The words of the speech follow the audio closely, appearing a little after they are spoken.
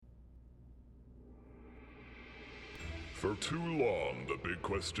For too long, the big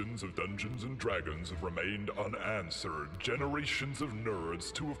questions of Dungeons and Dragons have remained unanswered. Generations of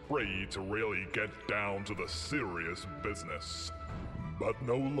nerds too afraid to really get down to the serious business. But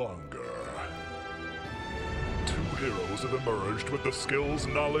no longer. Two heroes have emerged with the skills,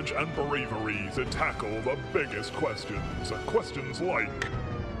 knowledge, and bravery to tackle the biggest questions. Questions like...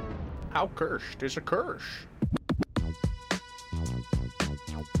 How cursed is a curse?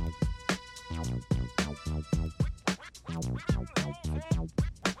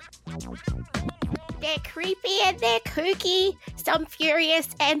 They're creepy and they're kooky, some furious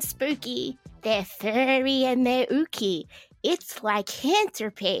and spooky. They're furry and they're ooky. It's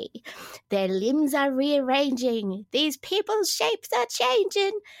lycanthropy. Their limbs are rearranging. These people's shapes are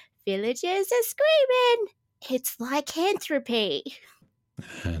changing. Villagers are screaming. It's lycanthropy.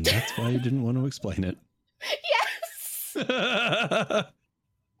 And that's why you didn't want to explain it. Yes!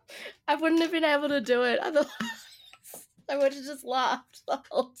 I wouldn't have been able to do it otherwise. I would have just laughed the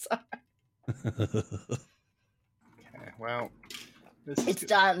whole time. Okay, well, It's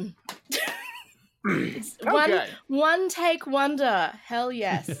done. It's Okay. one take wonder. Hell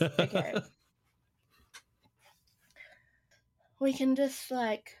yes. Okay. We can just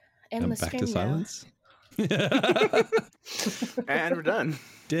end the Back stream to now. silence. And we're done.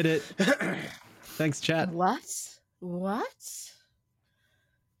 Did it. Thanks, chat. What?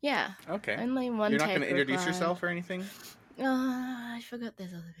 Yeah. Okay. Only one You're not take going to introduce required. yourself or anything? I forgot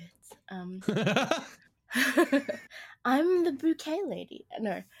there's other bits. I'm the bouquet lady.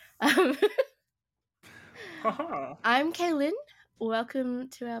 No. I'm Kaylin. Welcome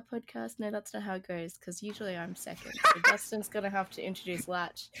to our podcast. No, that's not how it goes, because usually I'm second. So Dustin's going to have to introduce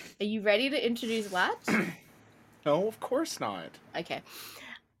Latch. Are you ready to introduce Latch? No, of course not. Okay.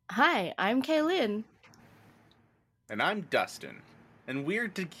 Hi, I'm Kaylin. And I'm Dustin. And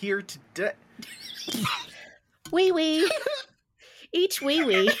we're here today. Wee wee. Each wee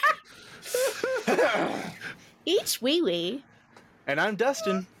wee. Each wee wee. And I'm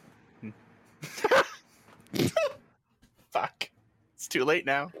Dustin. Fuck. It's too late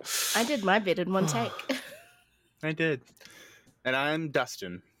now. I did my bit in one take. I did. And I'm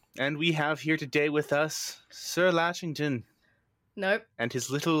Dustin. And we have here today with us Sir Latchington Nope. and his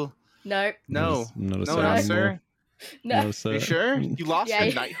little... Nope. No. Not a No, sir not anymore. sir. No. No, sir. You sure? You lost Yeah.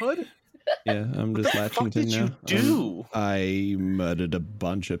 your knighthood? Yeah, I'm just What the fuck Latchington did you now. do? I murdered a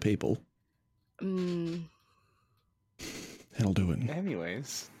bunch of people. Mm. That'll do it.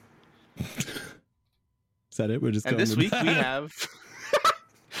 Anyways. Is that it? We're just And going this with week that? we have...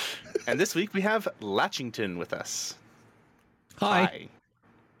 and this week we have Latchington with us. Hi.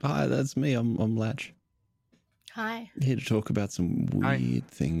 Hi, that's me. I'm Latch. Hi. Here to talk about some Hi. weird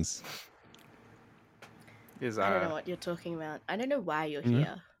things. Is I don't know what you're talking about. I don't know why you're No.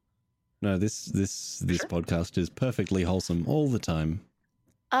 here. No, this Sure. podcast is perfectly wholesome all the time.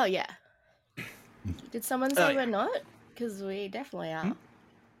 Oh, yeah. Did someone say yeah. we're not? Because we definitely are.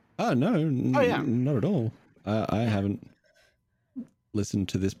 Oh no, yeah. not at all. I haven't listened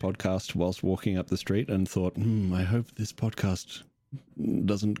to this podcast whilst walking up the street and thought, I hope this podcast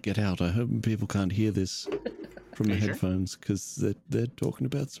doesn't get out. I hope people can't hear this from the Are you sure? headphones because they're talking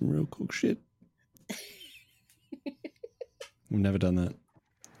about some real cool shit. I've never done that.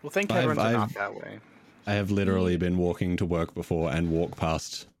 Well, thank I've- heavens are not I've- that way. I have literally been walking to work before and walked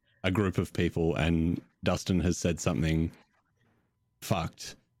past a group of people and Dustin has said something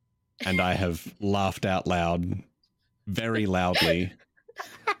fucked and I have laughed out loud very loudly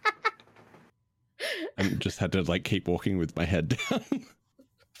and just had to keep walking with my head down.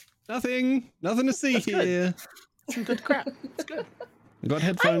 Nothing to see here. Some good crap. It's good. I got I'm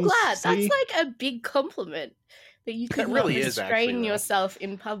headphones. glad. see? That's a big compliment that you could It really not is, actually, restrain though. yourself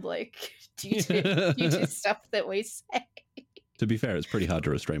in public due to stuff that we say. To be fair, it's pretty hard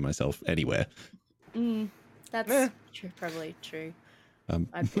to restrain myself anywhere. That's Eh. true, probably true. Um,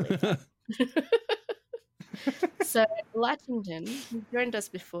 I believe that. So Latchington joined us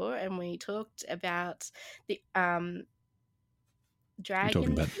before, and we talked about the dragon.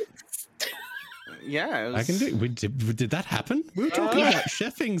 talking about- Yeah. It was... I can do. Did that happen? We were talking about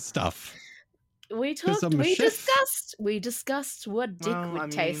chefing stuff. We 'Cause talked. I'm a We chef. discussed what dick Well, would I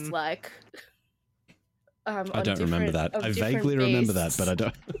taste mean- like. I don't remember that. I vaguely remember that, but I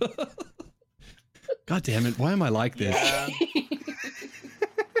don't. God damn it! Why am I like this? Yeah.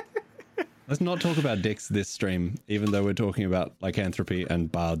 Let's not talk about dicks this stream, even though we're talking about lycanthropy and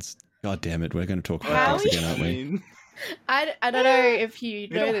bards. God damn it! We're going to talk about How dicks we- again, aren't we? mean, I don't know if you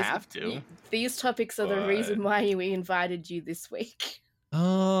We know don't this. have to. These topics are the But- reason why we invited you this week.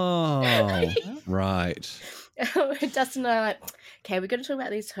 Oh, right. Dustin and I are like, Okay, we're going to talk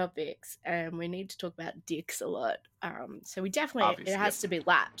about these topics, and we need to talk about dicks a lot. So we definitely Obviously, it has yep. to be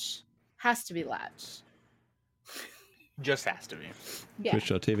Latch. Has to be Latch. Just has to be. Yeah.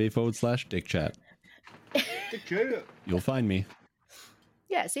 Twitch.tv/dick chat. You'll find me.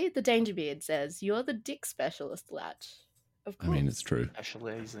 Yeah, see, the Danger Beard says, you're the dick specialist, Latch. Of I course. mean, it's true.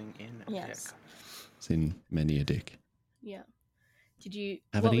 Specializing in Yes. dick. It's in many a dick. Yeah. Did you...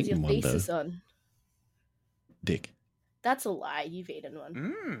 Haven't what was your eaten one, thesis though. on? Dick. That's a lie. You've eaten one.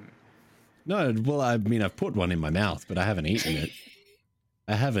 Mm. No, well, I mean, I've put one in my mouth, but I haven't eaten it.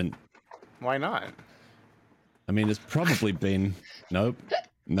 I haven't. Why not? I mean, it's probably been... Nope.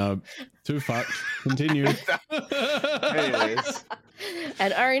 Too fucked. Continue. Anyways.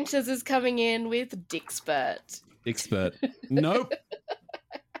 And Oranges is coming in with Dickspert. Expert. Nope.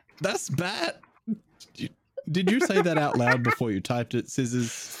 That's bad. Did you say that out loud before you typed it,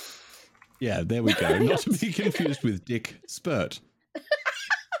 Scissors? Yeah, there we go. Not to be confused with Dick Spurt.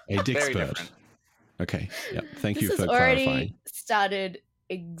 A Dick Very Spurt. different. Okay. Yep. Thank This you for has already clarifying. started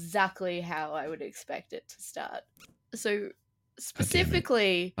exactly how I would expect it to start. So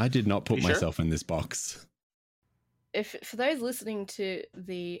specifically, I did not put You sure? myself in this box. if for those listening to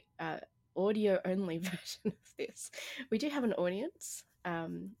the audio only version of this, we do have an audience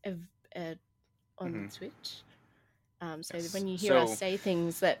on Mhm. Twitch. So Yes. when you hear us So- say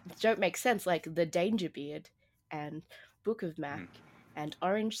things that don't make sense, like the Danger Beard and Book of Mac and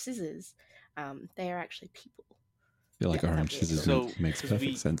Orange Scissors, they are actually people. I feel like Yeah, Orange obviously. Scissors So, makes 'cause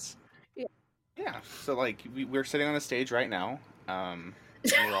perfect we- sense. Yeah. So like we're sitting on a stage right now. And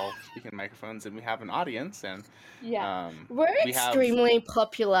we're all speaking microphones, and we have an audience, and We're we have- extremely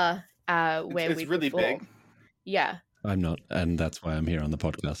popular where it's we really perform. big. Yeah. I'm not, and that's why I'm here on the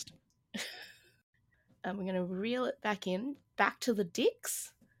podcast. And we're going to reel it back to the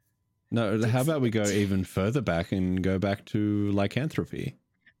dicks. No, how about we go Excellent. even further back and go back to lycanthropy?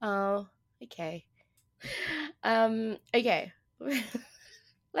 Oh, okay. Okay.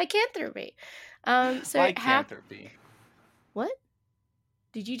 Lycanthropy. So how... Lycanthropy. What?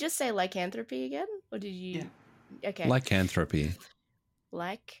 Did you just say lycanthropy again? Or did you... Yeah. Okay. Lycanthropy.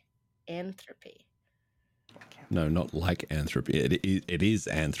 Lycanthropy. No, not lycanthropy. It is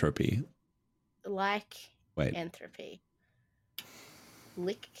anthropy. Wait, Lycanthropy.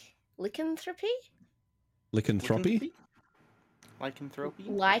 Lycanthropy? lycanthropy? Lycanthropy. Lycanthropy?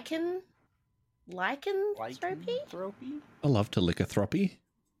 Lycanthropy. I love to lycanthropy.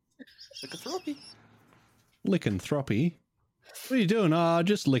 Lycanthropy. Lycanthropy. What are you doing? Oh,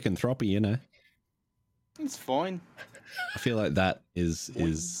 just lycanthropy, you know. It's fine. I feel like that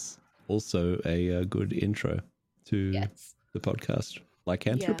is also a good intro to Yes. the podcast.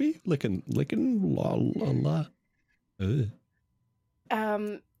 Lycanthropy? Lickin' la la la. Ugh.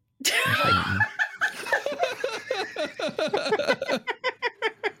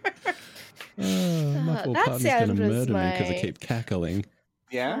 My poor That partner's gonna sound was murder me because I my- keep cackling.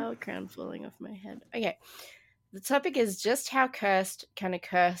 Yeah. Flower crown falling off my head. Okay. The topic is just how cursed can a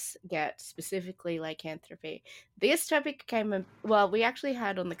curse get, specifically lycanthropy. This topic came... Well, we actually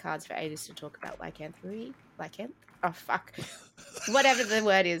had on the cards for ages to talk about lycanthropy. Oh, fuck. Whatever the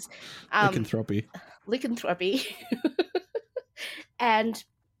word is. Lycanthropy. Lycanthropy. And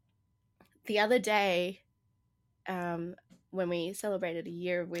the other day, when we celebrated a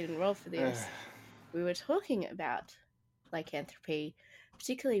year of We Didn't Roll for this, we were talking about lycanthropy,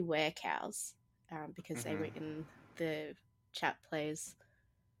 particularly werecows, because they were in the chat plays.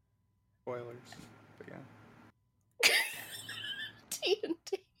 Spoilers. But yeah.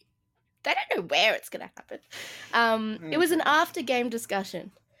 D&D. They don't know where it's going to happen. It was an after-game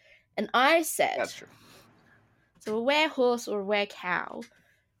discussion, and I said... That's true. So a werehorse or a werecow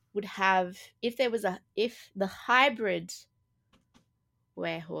would have, if the hybrid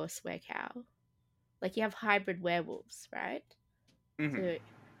werehorse, werecow, like you have hybrid werewolves, right? Mhm.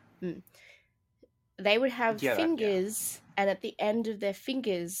 So, they would have Yeah, fingers, and at the end of their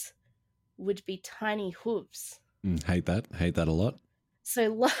fingers would be tiny hooves. Hate that a lot.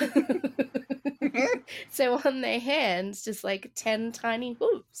 So, so on their hands, just like 10 tiny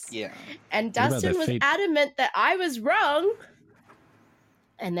hooves. Yeah. And What about Dustin their was feet? adamant that I was wrong.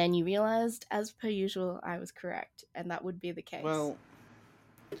 And then you realized, as per usual, I was correct. And that would be the case. Well,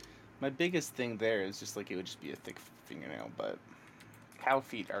 my biggest thing there is just like it would just be a thick fingernail, but cow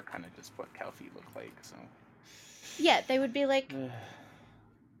feet are kind of just what cow feet look like, so. yeah, they would be like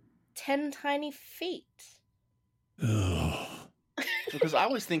 10 tiny feet. Ugh. Because I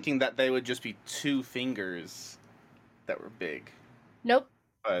was thinking that they would just be 2 fingers that were big, Nope.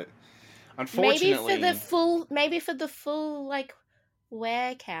 but unfortunately, Maybe for the full like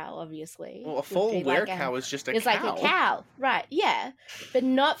were-cow, obviously. Well, a would full be like were-cow is just a It's cow. like a cow, right? Yeah, but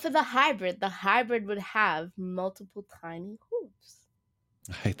not for the hybrid. The hybrid would have multiple tiny hooves.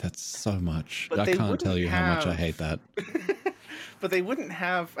 I hate that so much. But I they can't tell wouldn't you how much I have- hate that. But they wouldn't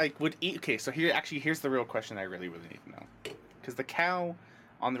have like okay. So here's the real question I really need to know, because the cow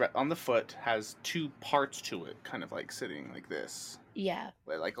on the foot has two parts to it, kind of like sitting like this, Yeah.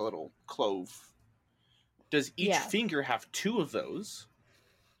 like a little clove. Does each Yeah. finger have two of those,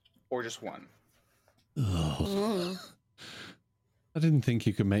 or just one? Ugh. Mm. I didn't think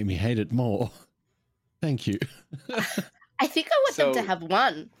you could make me hate it more. Thank you. I think I want them So- to have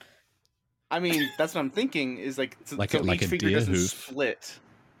one. I mean, that's what I'm thinking. Is like Like so like each a finger deer doesn't hoof. split.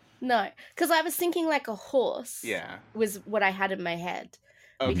 No, because I was thinking like a horse. Yeah. Was what I had in my head.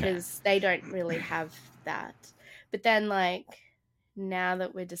 Okay. Because they don't really have that. But then, like, now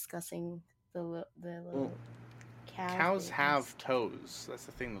that we're discussing the little Well, cow Cows things- have toes. That's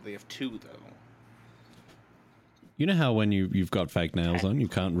the thing. That they have two though. You know how when you've got fake nails on, you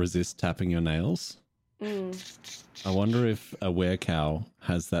can't resist tapping your nails? Mm. I wonder if a were-cow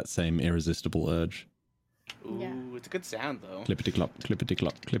has that same irresistible urge. Ooh, Yeah. it's a good sound though. Clippity-clop,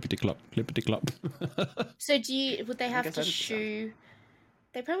 clippity-clop, clippity-clop, clippity-clop. So would they I have guess to that is the sound. shoe?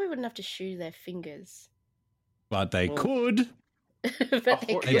 They probably wouldn't have to shoe their fingers, But they Well, could. but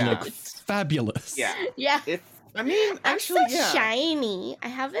they horse- They'd could. look fabulous. Yeah. Yeah, If I mean, I'm actually, so yeah. shiny. I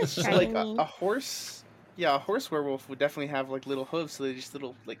have a So, shiny. like a horse. Yeah, a horse werewolf would definitely have like little hooves, so they just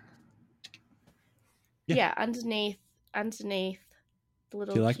little like. Yeah, underneath the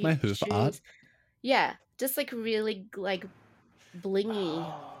little. Do you like my cute hoof art? shoes. Yeah, just like really like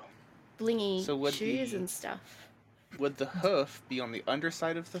blingy, blingy So would shoes the- and stuff. Would the hoof be on the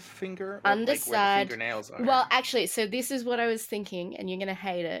underside of the finger? Or, Like, Underside. where the fingernails are? Well, actually, so this is what I was thinking, and you're gonna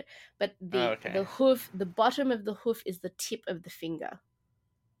hate it. But Oh, okay. the hoof, the bottom of the hoof is the tip of the finger.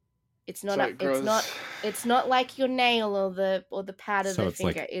 It's not. So It's not. It's not like your nail or the pad of So the it's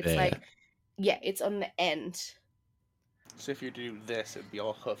like finger. It's there. like, yeah, it's on the end. So if you do this, it'd be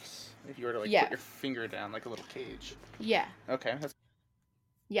all hoofs. If you were to like Yeah. put your finger down like a little cage. Yeah, Okay.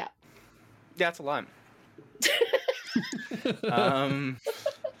 yeah. Yeah, that's a line.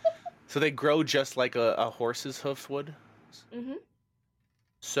 So they grow just like a horse's hoofs would. hmm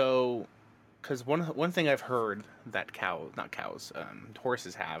So, because one thing I've heard that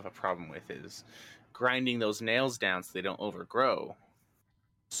horses have a problem with is grinding those nails down so they don't overgrow.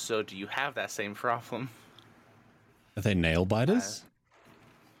 So, do you have that same problem? Are they nail biters?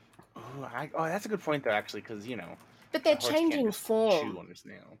 Oh, that's a good point though, actually, because But they're a horse can't changing just chew form, on its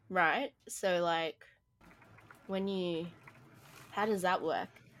nail. right? So like, how does that work?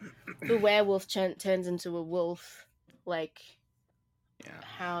 The werewolf turns into a wolf. Like, Yeah.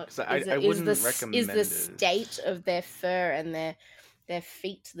 how 'Cause I is wouldn't is recommend the it. state of their fur and their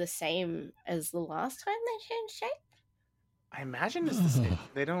feet the same as the last time they changed shape? I imagine it's the same.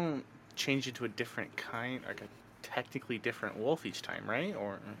 They don't change into a different kind, like a technically different wolf each time, right?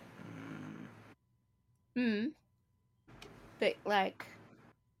 Or Hmm. But like,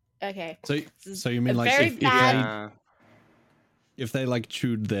 okay. So This is you mean a like very if bad- yeah. if they like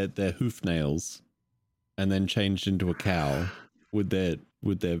chewed their hoof nails and then changed into a cow, would their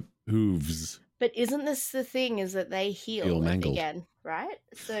hooves? But isn't this the thing? Is that they Feel heal mangled. again, right?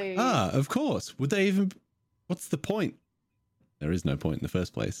 So Of course. Would they even? What's the point? There is no point in the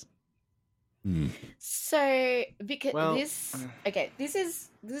first place. So because Well, this this is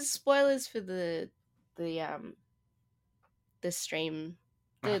spoilers for the stream,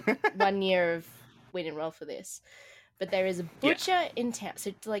 the 1 year of we didn't roll for this, but there is a butcher in town.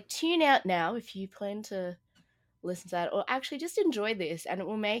 So like tune out now if you plan to listen to that, or actually just enjoy this, and it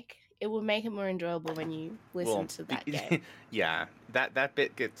will make it more enjoyable when you listen Well, to that game. Yeah, that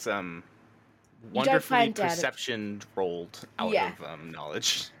bit gets don't wonderfully find out if- perception rolled out Yeah. of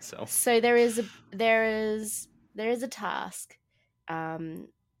knowledge. So So there is a task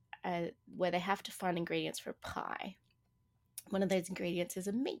where they have to find ingredients for a pie. One of those ingredients is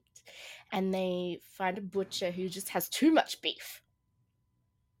a meat, and they find a butcher who just has too much beef,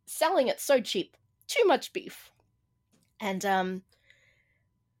 selling it so cheap, too much beef, and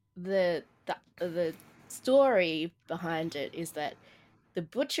the story behind it is that the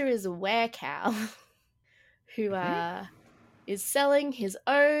butcher is a werecow who is selling his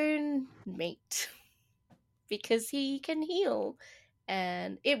own meat because he can heal,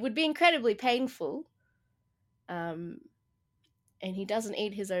 and it would be incredibly painful. And he doesn't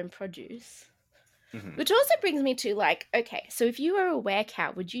eat his own produce. Mhm. Which also brings me to like, okay, so if you were a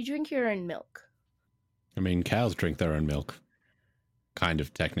werecow, would you drink your own milk? I mean, cows drink their own milk. Kind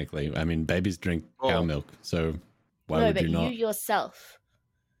of technically. I mean, babies drink cow Oh. milk. So Why no, would but you not? yourself.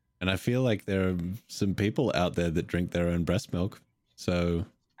 And I feel like there are some people out there that drink their own breast milk. So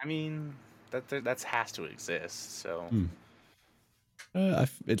I mean, that has to exist. So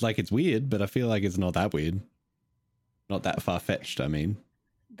it's weird, but I feel like it's not that weird. Not that far fetched. I mean,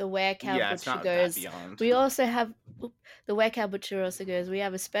 The Werecow yeah, it's Butcher not goes. that beyond. We also have the Werecow Butcher also goes. We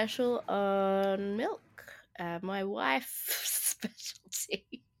have a special on milk. My wife's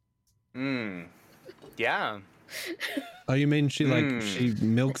specialty. Yeah. oh, you mean she she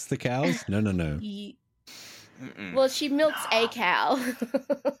milks the cows? No. Well, she milks a cow.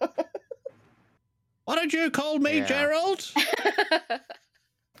 What did you call me, Yeah. Gerald?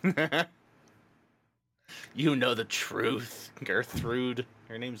 You know the truth, Gertrude.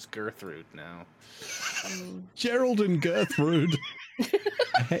 Her name's Gertrude now. Gerald and Gertrude.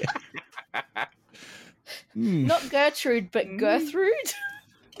 Not Gertrude, but Gertrude.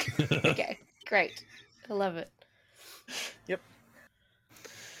 Okay, great. I love it. Yep.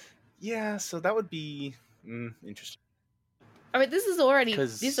 Yeah, so that would be interesting. I mean, this already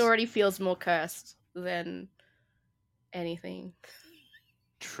 'Cause- feels more cursed than anything.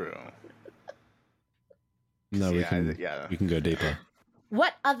 True. No, we Yeah, can yeah. we can go deeper.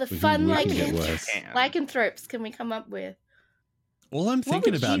 What other We fun can get worse. lycanthropes can we come up with? All I'm What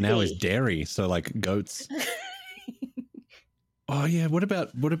thinking would about you now be? is dairy, so like goats. Oh yeah, what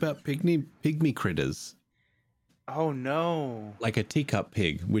about pygmy critters? Oh no. Like a teacup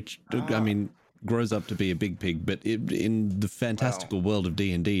pig, which I Ah. mean grows up to be a big pig, but in the fantastical world of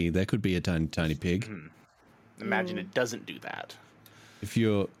D&D, there could be a tiny pig. Imagine it doesn't do that. If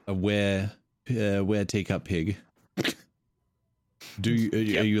you're a were teacup pig, are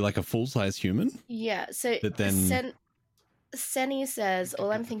you like a full-size human? Yeah, so But then- Senny says,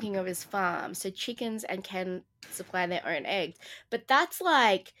 all I'm thinking of is farm, so chickens and can supply their own eggs. But that's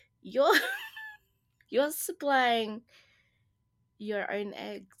like, you're supplying your own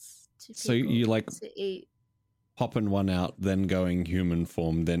eggs to people So you like to eat. popping one out, then going human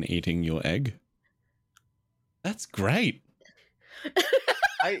form, then eating your egg? That's great.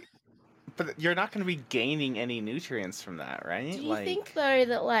 But you're not going to be gaining any nutrients from that, right? Do you think, though,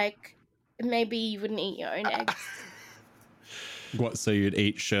 that, like, maybe you wouldn't eat your own eggs? What, so you'd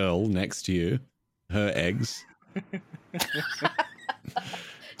eat Shirl next to you, her eggs?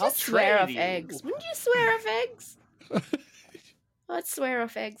 I'll Just swear trade off you. eggs. Wouldn't you swear off eggs? I'd swear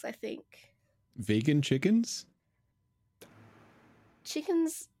off eggs, I think. Vegan chickens?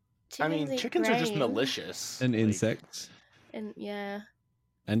 Chickens I mean, eat chickens are just grain. malicious. And Like, insects? And yeah.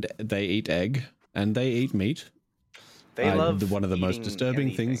 And they eat egg, and they eat meat. They love one of the most eating disturbing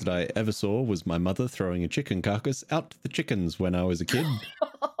things anything. that I ever saw was my mother throwing a chicken carcass out to the chickens when I was a kid.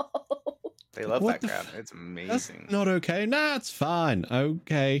 They love What that the crap. It's That's amazing. not okay. Nah, it's fine.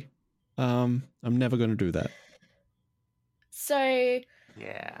 Okay. I'm never going to do that. So,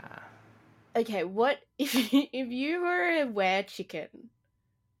 Yeah. okay, what if you were a were chicken?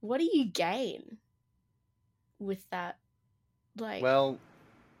 What do you gain with that? Like, Well,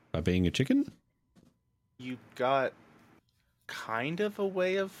 By being a chicken? you got kind of a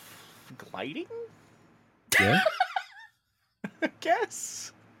way of gliding, Yeah. I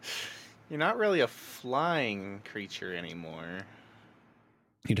guess. You're not really a flying creature anymore.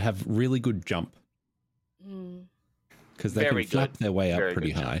 You'd have really good jump mm. because they Very can flap good. their way up Very pretty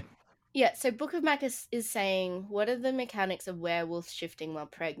good jump. high. Yeah, so Book of Mac is saying, what are the mechanics of werewolves shifting while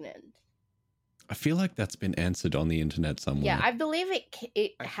pregnant? I feel like that's been answered on the internet somewhere. Yeah, I believe it I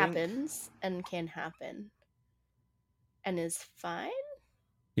think- happens and can happen and is fine.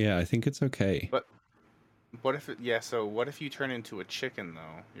 Yeah, I think it's okay. But what if so what if you turn into a chicken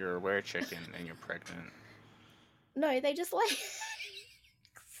though? You're a were chicken and you're pregnant. No, they just like.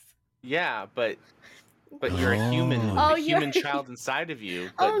 Yeah, but you're a human, with Oh, a human you're- child inside of you.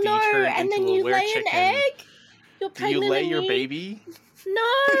 But Oh do no! you turn And into then a you were lay chicken? an egg. You're Do you pregnant. lay and your you- baby?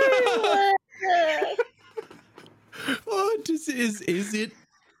 No. What is it?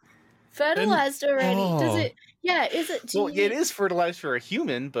 Fertilized already. Does Oh. it? Yeah. Is it? Do Well, you, it is fertilized for a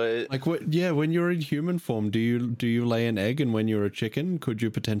human, but Like what? Yeah, when you're in human form, do you lay an egg, and when you're a chicken, could you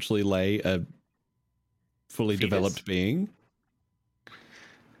potentially lay a fully Fetus? developed being?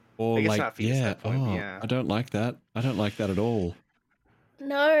 Or I guess like, not fetus at yeah, that point, yeah. I don't like that. I don't like that at all.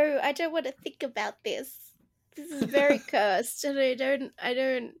 No, I don't want to think about this. This is very cursed, and I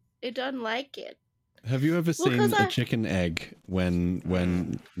don't like it. Have you ever Well, seen 'cause a I- chicken egg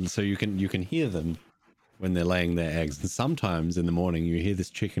when so you can hear them when they're laying their eggs, and sometimes in the morning you hear this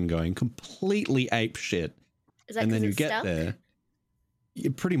chicken going completely ape shit, Is that and 'cause then you it's get stuck? there.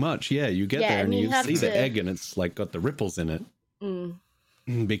 Pretty much, yeah. You get Yeah, there and and you you have see the to- egg, and it's like got the ripples in it. Mm.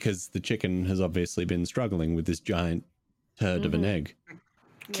 because the chicken has obviously been struggling with this giant turd of an egg.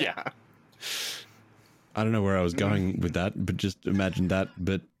 Yeah. I don't know where I was going with that, but just imagine that,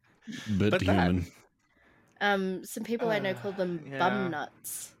 but human. Some people I know call them bum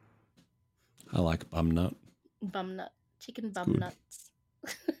nuts. I like bum nut. Bum nut. Chicken bum good. nuts.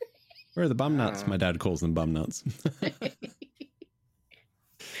 Where are the bum nuts? My dad calls them bum nuts.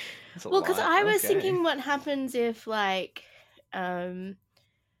 Well, because I was thinking what happens if, like, because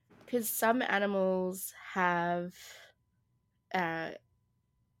some animals have, they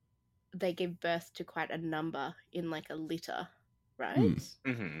give birth to quite a number in, like, a litter, right?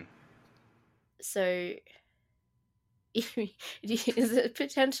 Mm-hmm. So, is it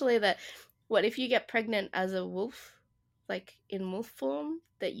potentially that, what if you get pregnant as a wolf, like, in wolf form,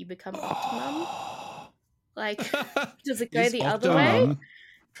 that you become Optimum? Like, does it go Is the other way? Optimum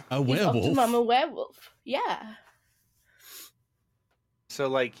a werewolf? Is Optimum a werewolf? Yeah. So,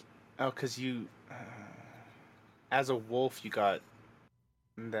 like, because you, as a wolf, you got,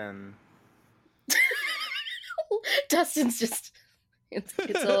 and then... Dustin's just, it's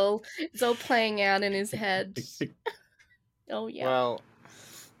all playing out in his head. Oh, yeah. Well,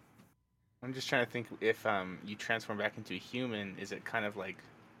 I'm just trying to think if you transform back into a human, is it kind of like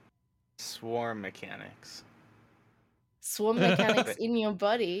swarm mechanics? Swarm mechanics in your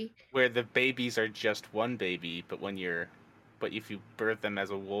body. Where the babies are just one baby, but if you birth them as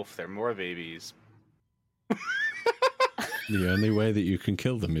a wolf, they're more babies. The only way that you can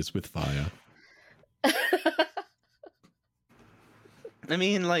kill them is with fire. I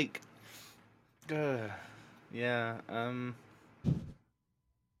mean, like, yeah,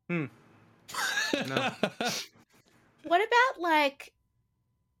 No. What about, like,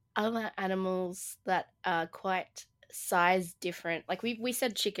 other animals that are quite size different? Like, we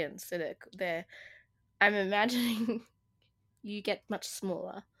said chickens, so they're I'm imagining you get much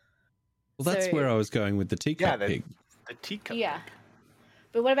smaller. Well, that's where I was going with the teacup pig. The teacup Yeah. pig.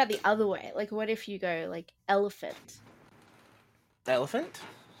 But what about the other way? Like, what if you go, like, elephant? Elephant?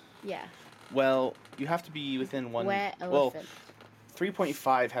 Yeah. Well, you have to be within one... Where Well, elephant?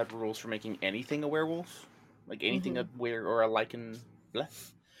 3.5 had rules for making anything a werewolf. Like, anything a or a lichen... Blah.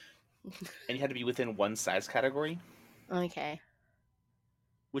 And you had to be within one size category. Okay.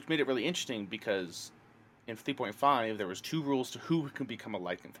 Which made it really interesting because in 3.5, there was 2 rules to who can become a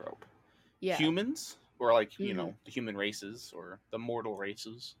lycanthrope. Yeah. Humans, or like, you know, the human races, or the mortal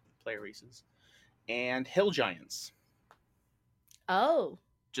races, player races, and hill giants. Oh.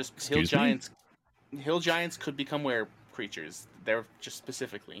 Just Excuse hill me? giants. Hill giants could become were creatures. They're just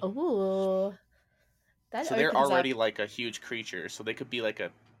specifically. Ooh. That So they're opens already up... like a huge creature. So they could be like a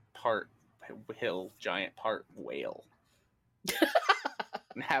part hill giant, part whale.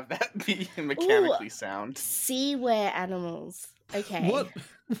 And have that be mechanically sound. Sea were animals. Okay. What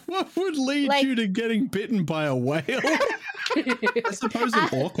would lead Like- you to getting bitten by a whale? I suppose an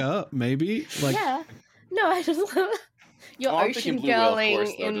orca, maybe. Like, yeah. No, I just love you're Oh, I'm thinking ocean blue whale, of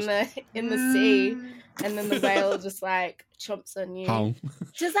girling course, though, in the sea, and then the whale just like chomps on you. hung.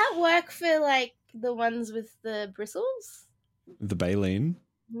 Does that work for like the ones with the bristles? The baleen.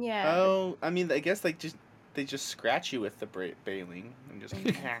 Yeah. Oh, I mean, I guess they just scratch you with the baleen and just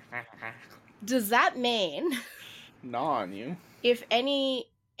Does that mean gnaw on you. if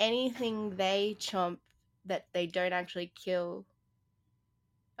anything they chomp that they don't actually kill?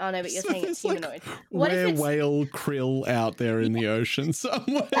 Oh no, but you're saying it's There's, humanoid. What if Where it's whale krill out there in the ocean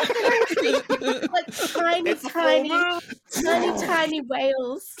somewhere? like tiny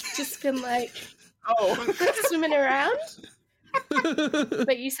whales just been like swimming around?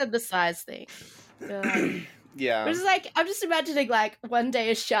 But you said the size thing. You're like, Yeah. which is like, I'm just imagining like one day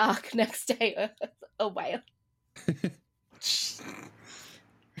a shark, next day a whale.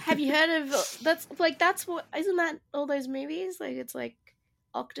 Have you heard of that's what isn't that all those movies? Like it's like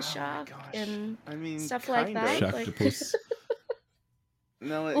Octoshark and I mean, stuff like kinda. that. Like, Sharktopus.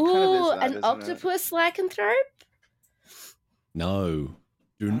 No, it ooh, kind of is that, an isn't octopus lycanthrope? No.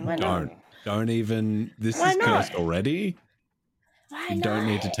 Why not? Don't even. This Why is not? cursed already. Why You don't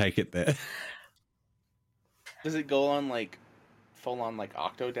need to not? take it there. Does it go on like full on like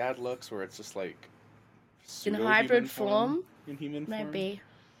Octodad looks where it's just like In pseudo-human hybrid form? In human form? Maybe.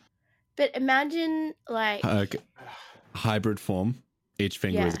 But imagine like Okay. Hybrid form. Each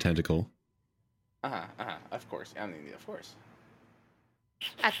finger is a Yeah. tentacle. Of course. I mean, of course.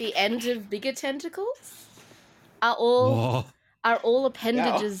 at the end of bigger tentacles are all Whoa.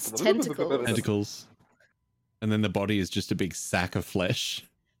 appendages Yeah. tentacles. Tentacles. And then the body is just a big sack of flesh.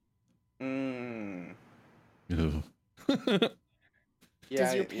 Mm. Ugh.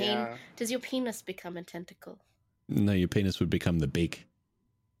 Yeah, Does your penis become a tentacle? No, your penis would become the beak.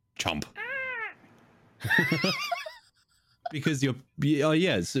 chomp. Because so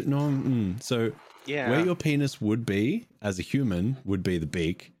where your penis would be as a human would be the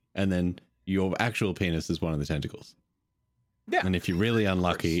beak, and then your actual penis is one of the tentacles. Yeah. And if you're really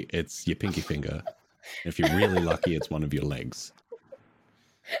unlucky, it's your pinky finger. If you're really lucky, it's one of your legs.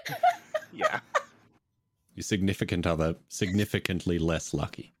 Yeah. Your significant other, significantly less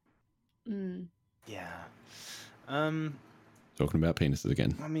lucky. Yeah. Talking about penises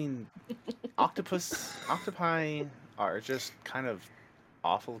again. I mean, octopi are just kind of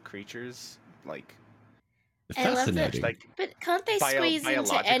awful creatures. Like, I love that. Fascinating. like But can't they squeeze into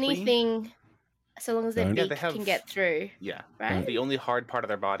biologically? anything so long as their Don't. Yeah, beak they have- can get through? yeah. Right? The only hard part of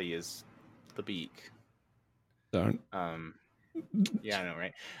their body is the beak. Don't. Yeah, I know,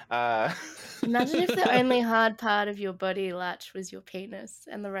 right? Imagine if the only hard part of your body latch was your penis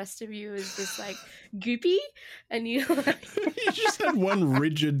and the rest of you is just like goopy and you like... You just had one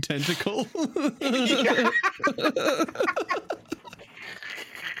rigid tentacle.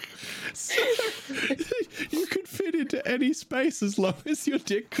 So, you could fit into any space as long as your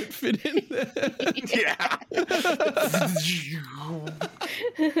dick could fit in there. Yeah.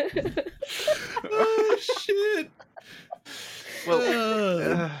 Oh shit.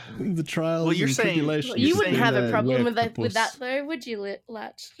 Well, the trials well, you're and saying- tribulations. You wouldn't saying have a that problem work with that puss. though, would you,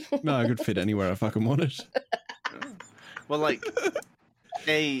 Latch? No, I could fit anywhere I fucking wanted. well, like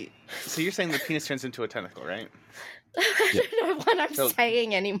so you're saying the penis turns into a tentacle, right? I don't know what I'm So-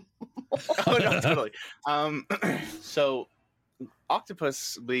 saying anymore. Oh no, totally. So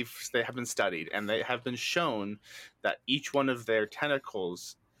octopus they have been studied, and they have been shown that each one of their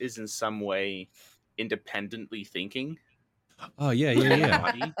tentacles is in some way independently thinking. Oh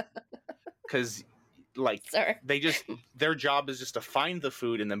yeah. Because like Sorry. their job is just to find the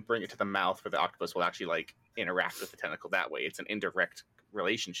food and then bring it to the mouth, where the octopus will actually like interact with the tentacle that way. It's an indirect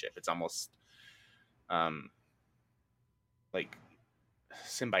relationship. It's almost like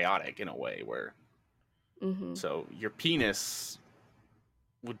symbiotic in a way, where Mm-hmm. so your penis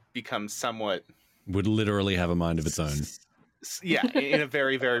would become somewhat Would literally have a mind of its own. yeah, in a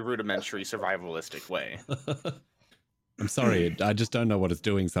very, very rudimentary survivalistic way. I'm sorry, I just don't know what it's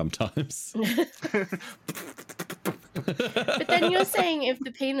doing sometimes. But then you're saying if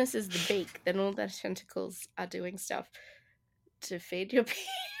the penis is the beak, then all the tentacles are doing stuff to feed your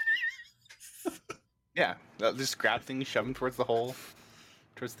penis. Yeah, they'll just grab things, shove them towards the hole,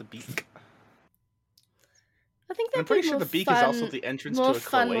 towards the beak. I think I'm that'd pretty be sure more the beak fun, is also the entrance to more a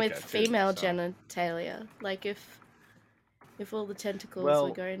fun cloaca, with too, female so. genitalia. Like if all the tentacles Well,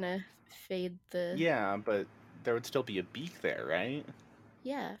 were going to feed the Yeah, but there would still be a beak there, right?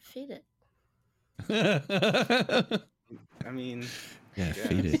 yeah, feed it. I mean, Yeah,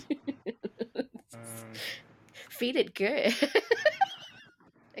 feed it. Feed it good.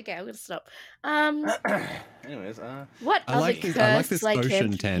 Okay, I'm gonna stop. anyways, What I other like this. curse I like this ocean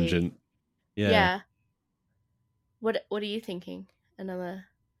lycanthropy? tangent. Yeah. Yeah. What are you thinking? Another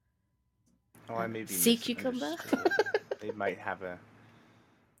oh, I may be sea cucumber? misunderstood. They might have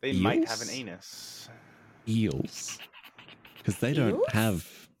They might have an Eels? anus. Eels, because they don't Eels? have.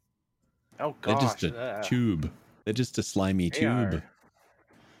 Oh They're gosh, just a tube. They're just a slimy They tube. are.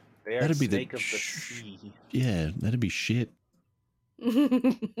 They are That'd be the snake of the sea. Yeah, that'd be shit.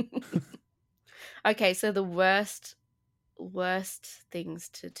 Okay, so the worst things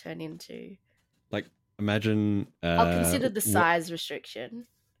to turn into. Like, imagine. I'll consider the what- size restriction.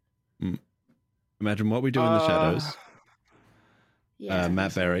 Imagine what we do in the shadows. Yeah.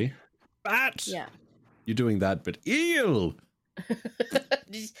 Matt Berry. Bat. Yeah. You're doing that, but eel.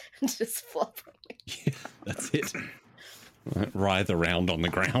 Just flop. Yeah, that's it. Writhe around on the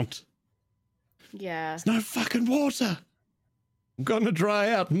ground. Yeah. There's no fucking water. I'm gonna dry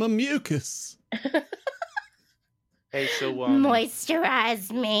out my mucus. Hey, so Moisturize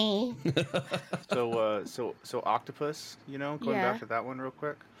me. so octopus, going Yeah. back to that one real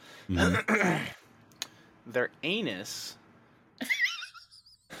quick. Mhm. Their anus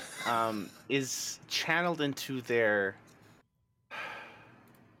is channeled into their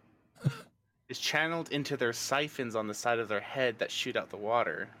siphons on the side of their head that shoot out the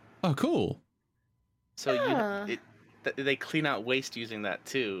water. Oh, cool. So Ah. they clean out waste using that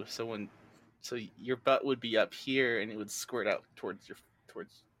too. So your butt would be up here and it would squirt out towards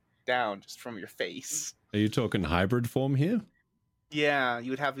down just from your face. Are you talking hybrid form here? Yeah, you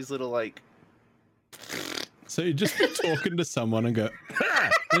would have these little like So you just be talking to someone and go, "Ah,"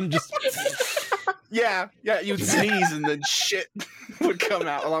 and just yeah, you'd sneeze and then shit would come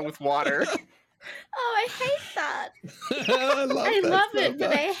out along with water. Oh, I hate that. I love, I that love so it,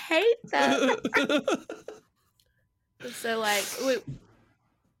 but I much. hate that. So like,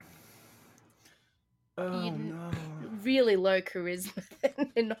 Oh You- no. Really low charisma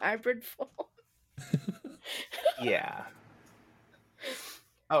in hybrid form. Yeah.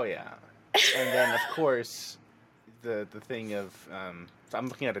 Oh yeah. And then of course the thing of so I'm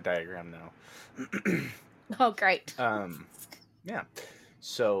looking at a diagram now. Oh, great. Yeah.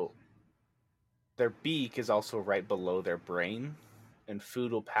 So their beak is also right below their brain, and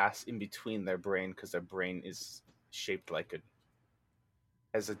food will pass in between their brain because their brain is shaped like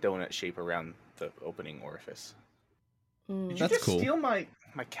has a donut shape around the opening orifice. Mm. Did you That's just cool. steal my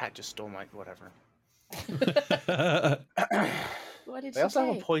cat? Just stole my whatever. What did They she also have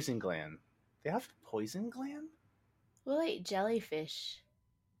a take? poison gland. They have a poison gland? We'll eat jellyfish.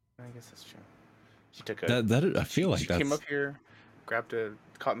 I guess that's true. She took a. that I feel like she that's came up here, grabbed a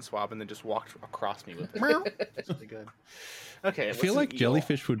cotton swab, and then just walked across me with it. It's really good. Okay, I feel like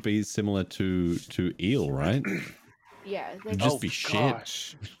jellyfish would be similar to eel, right? Yeah, they're Just just be shit.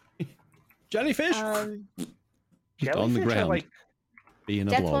 Gosh. Jellyfish um, just on the Jellyfish are ground, like being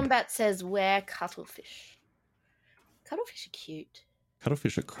a Death blob. Wombat says we're cuttlefish. Cuttlefish are cute.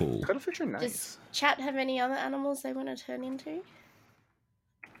 Cuttlefish are cool. cuttlefish are nice. Does chat have any other animals they want to turn into?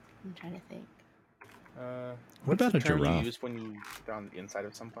 I'm trying to think. What What's about the a term giraffe? You use when you're on the inside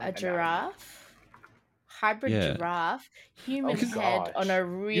of something? A giraffe? Hybrid Yeah. giraffe. Human Oh, head gosh. on a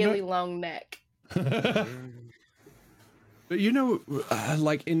really long neck. But you know,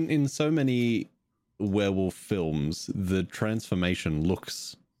 like in so many werewolf films, the transformation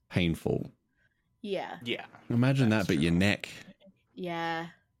looks painful. Yeah. Yeah. Imagine That's that, but your true. neck. Yeah.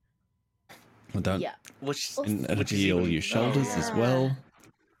 I don't. Yeah. Which And it'd Which is be all even- your shoulders as yeah. well.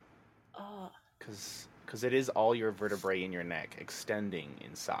 Oh, because it is all your vertebrae in your neck extending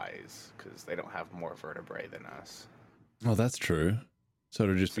in size because they don't have more vertebrae than us. Oh, that's true. So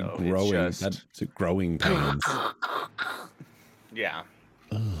it'll just So be it's growing. just- That's growing pains. Yeah,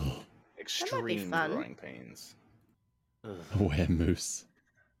 Ugh. extreme fun. growing pains. Ugh. A weremoose.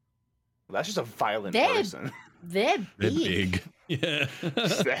 Well, that's just a violent They're person. they're They're big. big.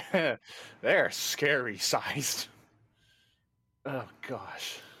 Yeah. They're scary sized. Oh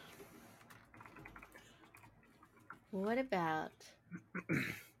gosh. What about?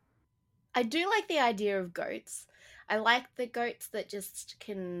 I do like the idea of goats. I like the goats that just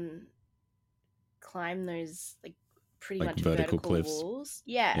can climb those like pretty Like much vertical vertical cliffs. walls.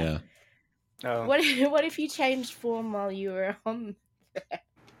 Yeah. Yeah. Oh, What if you changed form while you were on there?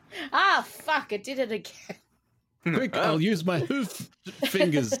 Ah, fuck! I did it again. Quick, Oh, I'll use my hoof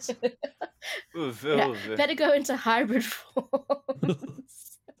fingers. oof, Yeah, oof. better go into hybrid form.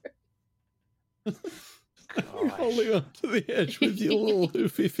 You're holding on to the edge with your little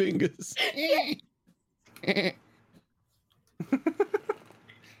hoofy fingers. Imagine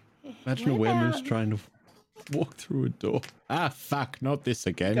a What weremoose about- trying to walk through a door. Ah, fuck, not this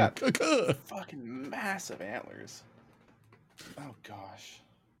again. Got- Fucking massive antlers. Oh gosh.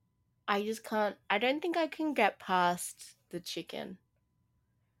 I just can't. I don't think I can get past the chicken.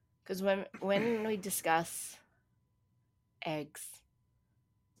 Because when we discuss eggs,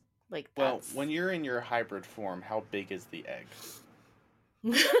 like Well, that's... when you're in your hybrid form, how big is the egg?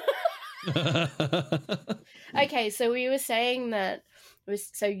 Okay, so we were saying that.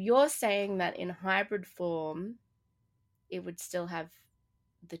 So you're saying that in hybrid form, it would still have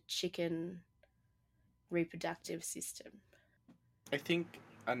the chicken reproductive system. I think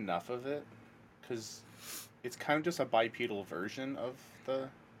enough of it, because it's kind of just a bipedal version of the.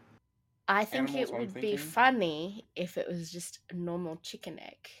 I think Animals, it I'm would be thinking. funny if it was just a normal chicken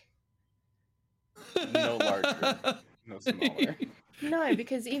egg. No larger. No smaller. No,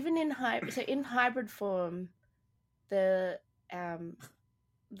 because even in hybrid form, the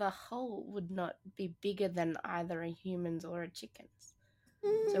hull would not be bigger than either a human's or a chicken's.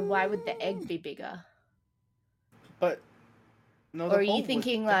 So why would the egg be bigger? But no, Or are the you hole would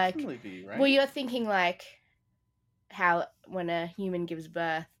thinking like- definitely be, right? Well, you're thinking like how when a human gives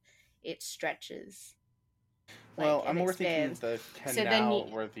birth, it stretches. Well, like, I'm and more thinking expands. the So then canal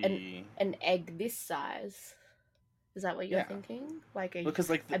you- where the An egg this size. Is that what you're Yeah. thinking? Like a because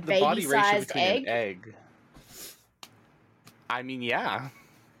like a the body ratio baby-sized between egg? an egg. I mean, yeah.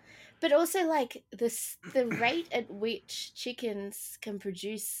 But also, like the rate at which chickens can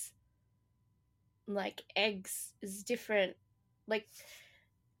produce like eggs is different. Like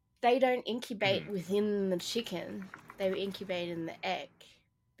they don't incubate within the chicken; they incubate in the egg.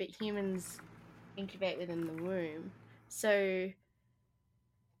 But humans incubate within the womb, so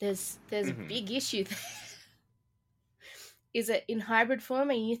there's a Mhm. big issue there. Is it in hybrid form?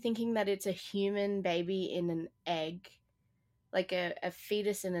 Are you thinking that it's a human baby in an egg? Like a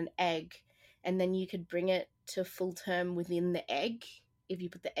fetus in an egg, and then you could bring it to full term within the egg if you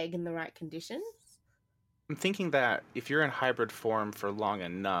put the egg in the right conditions? I'm thinking that if you're in hybrid form for long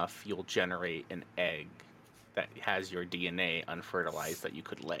enough, you'll generate an egg that has your DNA unfertilized that you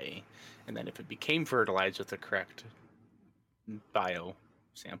could lay. And then if it became fertilized with the correct bio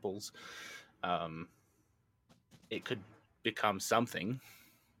samples, it could become something.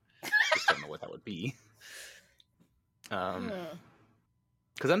 Just don't know what that would be. Because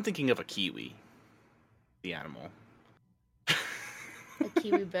I'm thinking of a kiwi, the animal. A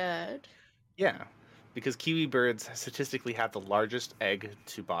kiwi bird. Yeah, because kiwi birds statistically have the largest egg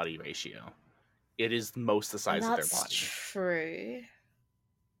to body ratio. It is most the size of their That's body. true.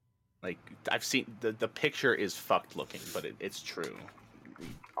 Like, I've seen the picture is fucked looking, but it's true.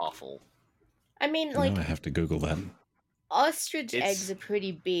 Awful. I mean, Now like, I have to Google that. ostrich It's- eggs are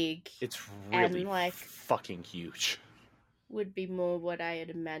pretty big. It's And, really like- fucking huge. Would be more what I'd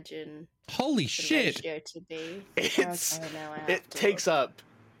imagine Holy the shit! ratio to be. It's Okay, now I have it to takes look. up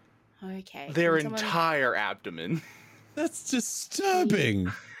Okay. their can someone entire abdomen. That's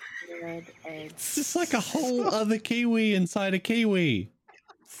disturbing. red It's eggs. just like a whole other kiwi inside a kiwi.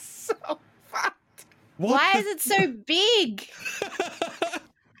 So fucked. What Why the is it so big?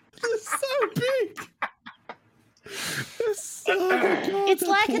 It's so big. It's so God, It's that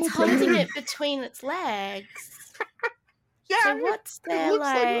like poor it's holding bird. it between its legs. Yeah. So what's it there looks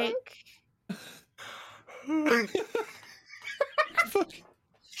like like? Fuck.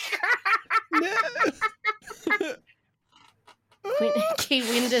 No.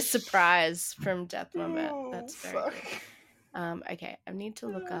 Kiwinder surprise from Death Wombat. Oh, That's very fuck. good. Okay, I need to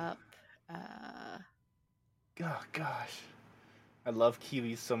look up. Oh gosh. I love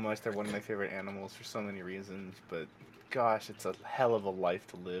kiwis so much. They're one of my favorite animals for so many reasons, but gosh, it's a hell of a life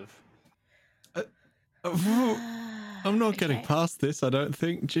to live. I'm not getting Okay. past this, I don't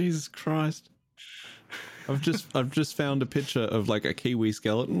think. Jesus Christ. I've just found a picture of like a kiwi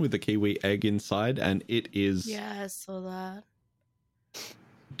skeleton with a kiwi egg inside, and it is Yeah, I saw that.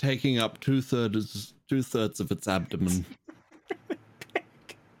 taking up two-thirds of its abdomen.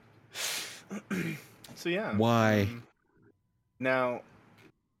 So yeah. Why? Now,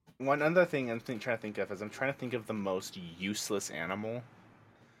 one other thing trying to think of is I'm trying to think of the most useless animal,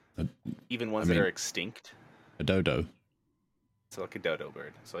 even ones mean- that are extinct. A dodo. So like a dodo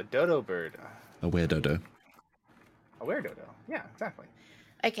bird. So a dodo bird, A weredodo. a weredodo. Yeah, exactly.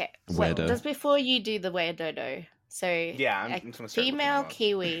 Okay, Weirdo. well, just before you do the weirdodo, so Yeah, I'm a just gonna start looking female them up.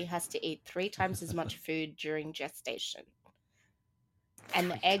 kiwi has to eat 3 times as much food during gestation, and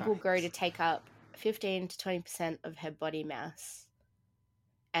the 3 egg will grow to times. take up 15 to 20% of her body mass,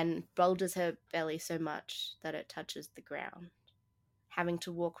 and bulges her belly so much that it touches the ground, having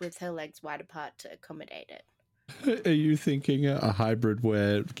to walk with her legs wide apart to accommodate it. Are you thinking a hybrid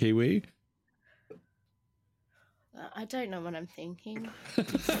were kiwi? I don't know what I'm thinking.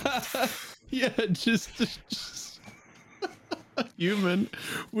 Yeah, just a human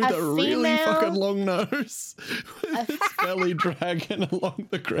with A a really female- fucking long nose with A- its belly dragging along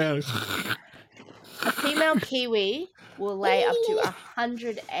the ground. A female kiwi will lay up to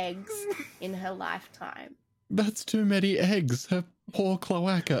 100 eggs in her lifetime. That's too many eggs. Her poor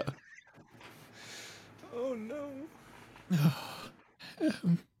cloaca. Oh no.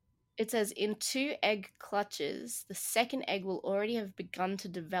 It says in 2 egg clutches, the second egg will already have begun to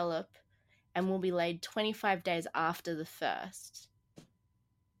develop and will be laid 25 days after the first.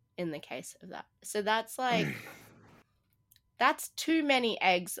 In the case of that. So that's like, that's too many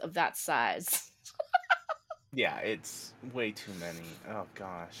eggs of that size. Yeah, it's way too many. Oh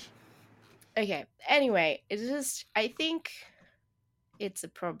gosh. Okay, anyway, I think it's a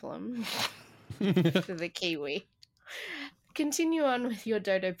problem for the kiwi. Continue on with your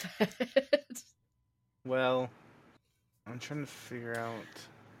dodo bird. Well, I'm trying to figure out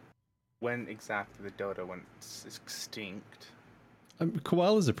when exactly the dodo went extinct.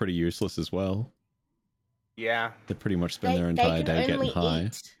 Koalas are pretty useless as well. Yeah. They pretty much spend their entire day getting high.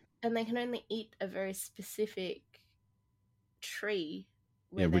 eat, and they can only eat a very specific tree.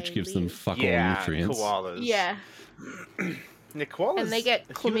 Yeah, where which they gives them live. fuck all Yeah, nutrients. koalas. Yeah, The koalas. And they get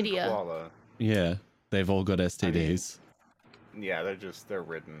a human chlamydia. Koala, Yeah, they've all got STDs. yeah, they're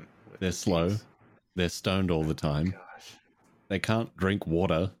ridden. With They're slow. disease. They're stoned all the time. Gosh. They can't drink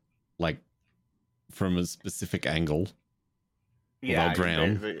water, like, from a specific angle. Yeah, they'll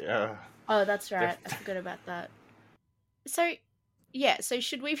drown. oh, that's right. I forgot about that. So, yeah. So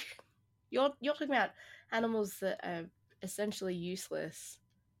should we? You're talking about animals that are essentially useless.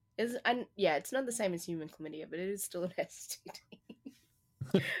 Yeah, it's not the same as human chlamydia, but it is still an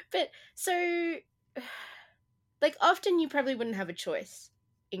STD. But so, like, often you probably wouldn't have a choice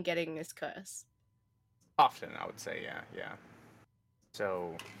in getting this curse. Often, I would say, yeah.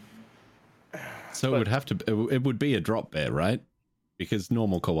 So, So it would have to. It would be a drop bear, right? Because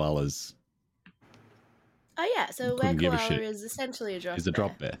normal koalas Oh yeah, so where Couldn't give a koala shit. is essentially a drop is a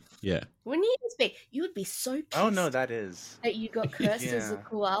drop bear. Yeah. Wouldn't you would be so pissed Oh no, that is. that you got cursed as a Yeah.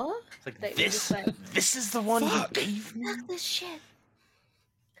 koala? It's like That you're this. just like, This is the one you Fuck. gave me. fuck this shit.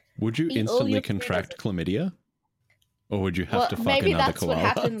 Would you Eat all instantly your contract chlamydia, or would you have Well, to fuck maybe another that's koala? what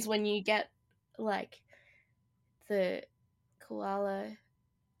happens when you get like the koala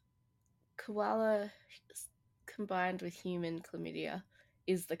combined with human chlamydia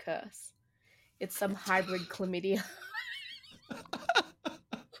is the curse. It's some hybrid chlamydia.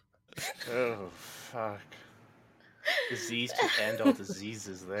 Oh fuck. Disease to end all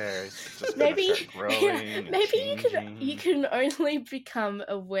diseases there. It's just Maybe gonna start growing and maybe changing. you can only become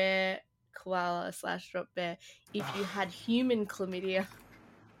a were koala / drop bear if you had human chlamydia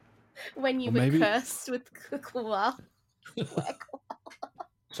when you Or were maybe- cursed with koala.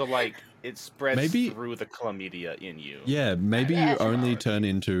 So like it spreads Maybe- through the chlamydia in you. Yeah, maybe Yeah, you sure. only turn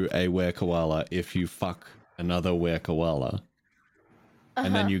into a were koala if you fuck another were koala,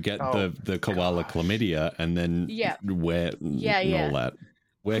 and then you get Oh, the koala gosh. chlamydia, and then Yeah. were Yeah, and yeah. all that.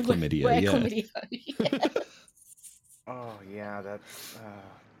 Were chlamydia, Were yeah. chlamydia. Yeah. Oh yeah, that's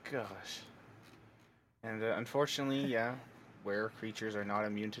gosh. And unfortunately, yeah, were creatures are not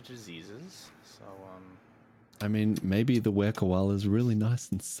immune to diseases. So I mean, maybe the were koala is really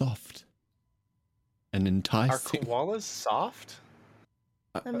nice and soft and are enticing. koalas soft?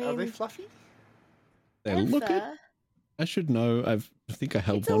 I Are they mean, fluffy? They they're look it. fur. I should know. I think I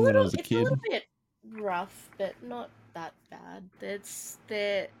held It's a one when I little, was a it's a kid. little bit rough, but not that bad.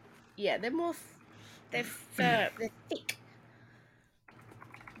 They're more, they're fur, they're thick.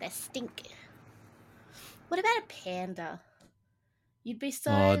 They stink. What about a panda? You'd be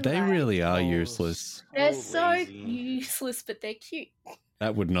so. Oh, they like- really are Oh, useless. They're so lazy. useless, but they're cute.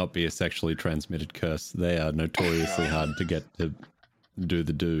 That would not be a sexually transmitted curse. They are notoriously hard to get to do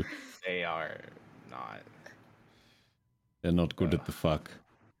the do. They are not. They're not good at the fuck.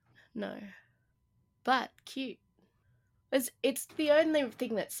 No, but cute. It's the only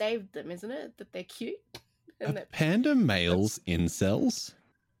thing that saved them, isn't it? That they're cute. Are And that panda males incels?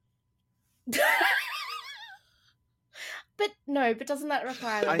 but doesn't that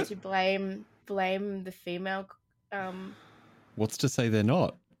require them to blame the female? What's to say they're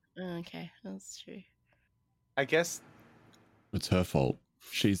not? Okay, that's true. I guess It's her fault.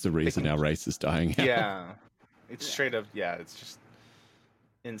 She's the reason our race is dying out. yeah. It's straight up yeah, it's just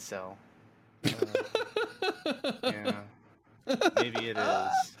incel. Yeah. Maybe it is.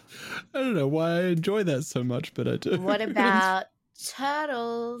 I don't know why I enjoy that so much, but I do. What about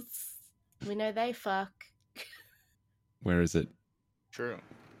turtles? We know they fuck. Where is it? True.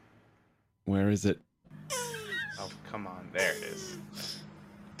 Where is it? Oh, come on. There it is.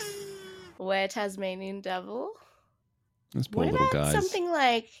 Were Tasmanian devil? Those poor What little about guys. something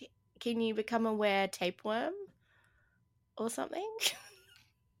like, can you become a were tapeworm or something?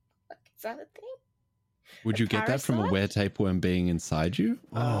 Like, is that a thing? Would you get that from a parasite? were tapeworm being inside you?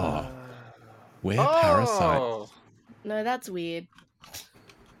 Oh, Uh, were parasite. oh, No, that's weird.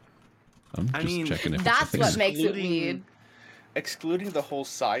 I'm just I mean, checking if That's it's a what thing. makes it Excluding- weird. Excluding the whole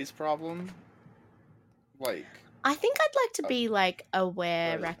size problem, like I think I'd like to be like a were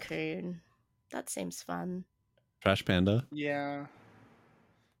Right. raccoon. That seems fun. Trash panda. yeah,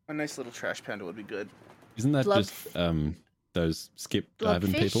 a nice little trash panda would be good. Isn't that Blob- just those skip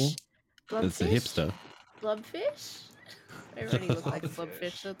diving people? It's a Blobfish? hipster. Blobfish? I already look like a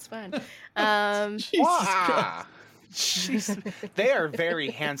blobfish, that's fine. Wow. Jeez. They are very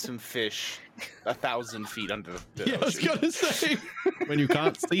handsome fish, 1,000 feet under the Yeah, I was ocean. gonna say when you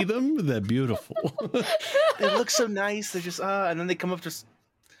can't see them, they're beautiful. They look so nice. They're just and then they come up just,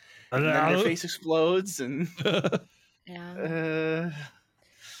 and then their face explodes, and Yeah.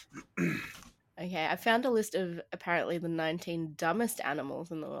 Okay, I found a list of apparently the 19 dumbest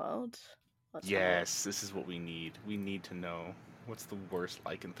animals in the world. Let's have a look. yes, this is what we need. We need to know what's the worst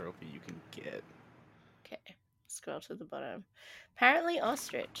lycanthropy you can get. Okay, scroll to the bottom. Apparently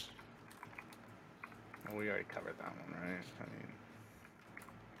ostrich. Oh, we already covered that one, right?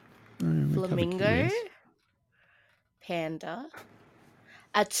 I mean, We covered Flamingo. kiwis. Panda.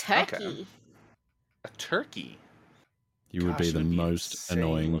 A turkey. a turkey. You would Gosh, be it the would be most insane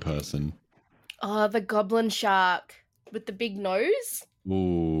annoying looking. person. Oh, the goblin shark with the big nose.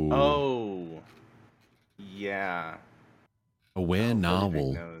 Ooh. Oh, yeah. A were Oh, really big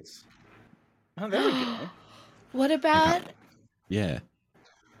narwhal. nose. Oh, there we go. What about Yeah.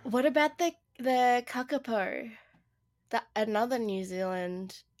 the kakapo? The another New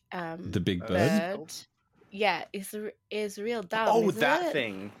Zealand The big bird. bird. Yeah, is real dumb. Oh, isn't that it?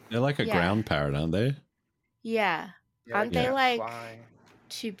 thing. They're like a Yeah. ground parrot, aren't they? Yeah. Aren't they can't like fly.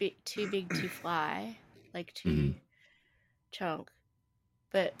 too big to fly? Like too Mhm. chunk.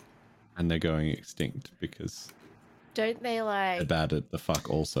 But And they're going extinct because don't they they're like bad at the fuck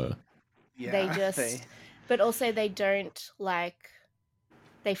also. they just but also they don't like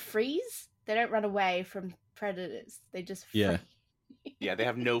they freeze? They don't run away from predators. They just freeze. Yeah. Yeah, they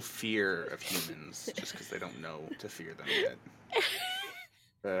have no fear of humans just because they don't know to fear them yet.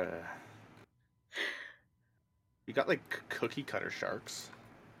 You got like cookie cutter sharks.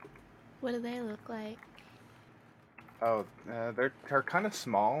 What do they look like? Oh, they're kind of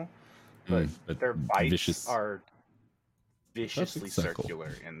small, but But their bites vicious. are viciously Perfect circle.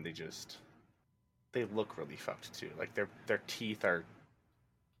 circular, and they look really fucked too. Like their teeth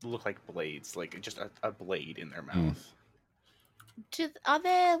look like blades, like just a blade in their mouth. Are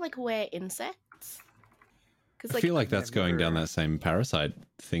there like were insects? Because I feel like that's going down that same parasite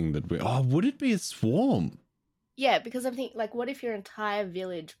thing that we. Oh, would it be a swarm? yeah, because I'm thinking like, what if your entire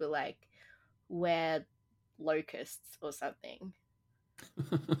village were like were locusts or something,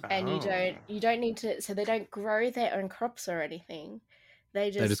 and Oh. you don't need to, so they don't grow their own crops or anything. They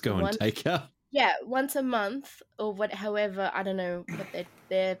just go and take out. Yeah, once a month or however, I don't know what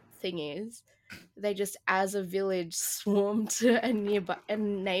their thing is. They just, as a village, swarm to a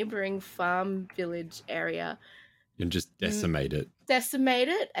neighboring farm village area, And just decimate it. decimate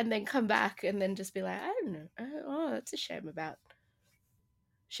it, and then come back and then just be like, I don't know. Oh, that's a shame about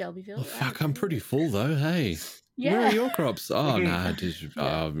Shelbyville. Oh, fuck, I'm pretty full though. Hey, Yeah. where are your crops? Oh,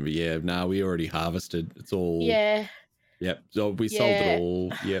 nah, we already harvested. It's all. Yeah. Yep. So we sold Yeah. it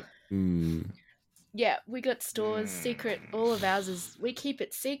all. Yep. Yeah, we got stores secret. All of ours is we keep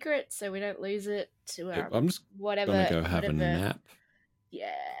it secret so we don't lose it to Yep, I'm just whatever. gonna go have a whatever. nap.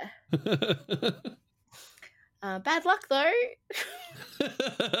 Yeah. Bad luck though.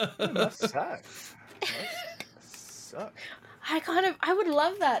 That must suck. Must suck. I would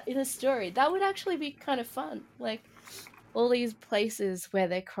love that in a story. That would actually be kind of fun. Like all these places where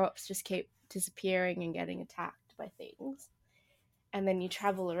their crops just keep disappearing and getting attacked by things. And then you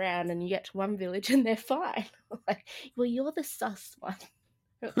travel around and you get to one village and they're fine. Like, well, you're the sus one.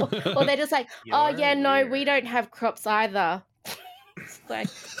 or they're just like, oh You're yeah, no, we weird. don't have crops either. It's like,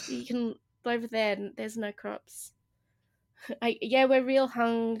 you can over there. There's no crops. Yeah, we're real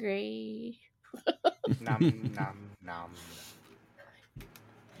hungry. Nom nom nom.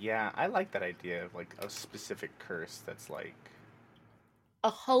 Yeah, I like that idea of like a specific curse that's like A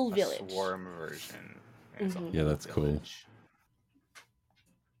whole a village. swarm version. and it's a Mhm. Yeah, whole that's cool. village.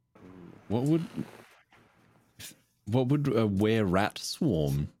 Ooh. What would a were rat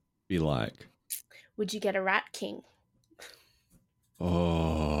swarm be like? Would you get a rat king?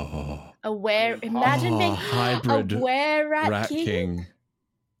 Oh, Imagine being hybrid a were rat king. king.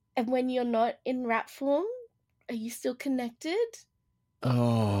 And when you're not in rat form, are you still connected?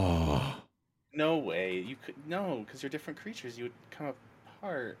 Oh, No way. You could no, because you're different creatures. You would come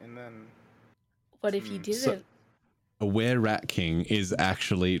apart, and then What if you Hmm, didn't? so- a were rat king is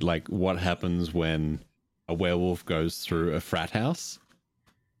actually like what happens when a werewolf goes through a frat house,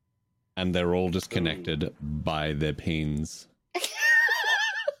 and they're all just connected by their peens.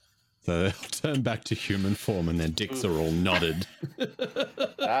 So they'll turn back to human form and their dicks are all knotted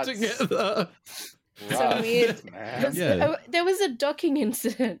together. So weird. man. Yeah. There was a docking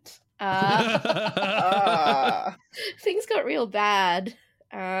incident. Ah. Things got real bad.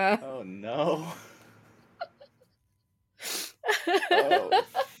 Oh no. Oh.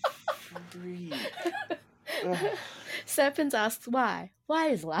 Freak. Ugh. Serpens asks why. Why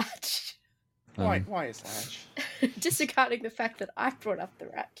is Latch? Why is that? Disregarding the fact that I brought up the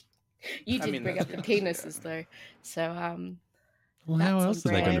rat. You I did mean, bring that's up the good, penises yeah. though. So Well, how That's else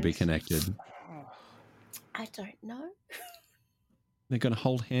on are they going to be brand. connected? Oh. I don't know. They're going to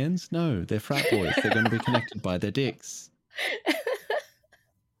hold hands? No, they're frat boys. They're going to be connected by their dicks.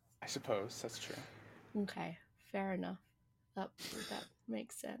 I suppose that's true. Okay, fair enough. That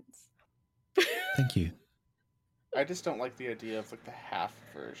makes sense. Thank you. I just don't like the idea of like the half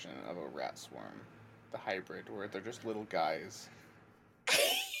version of a rat swarm, the hybrid, where they're just little guys.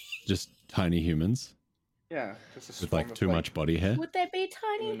 Just tiny humans Yeah, just a with swarm like of, too much body hair. Would they be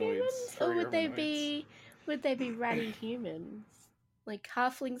tiny Humanoids, humans, or furry would they be ratty humans? Like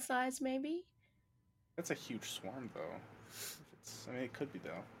halfling size, maybe? That's a huge swarm, though. I mean, it could be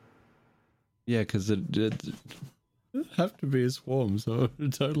though. Yeah, because it have to be a swarm, so it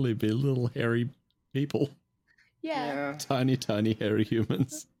would totally be little hairy people. Yeah. Tiny, tiny hairy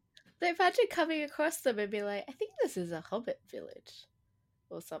humans. They imagine coming across them and be like, I think this is a hobbit village.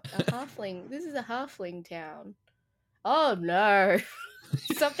 or something. A halfling. This is a halfling town. Oh no,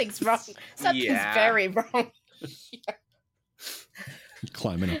 something's wrong. Something's Yeah. very wrong.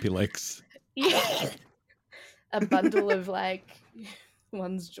 Climbing up your legs. Yeah. A bundle of like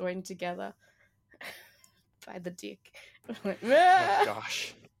ones joined together by the dick. Like, Oh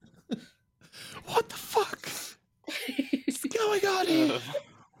gosh. What the fuck is going on here?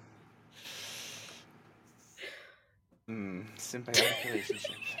 Symbiotic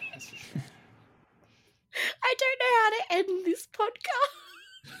relationship. That's for sure. I don't know how to end this podcast.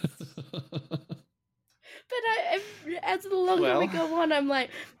 But as the longer we Well. go on, I'm like,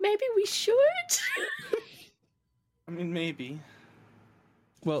 maybe we should. I mean, maybe.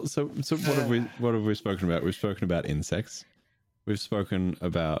 Well, so what have we spoken about? We've spoken about insects. We've spoken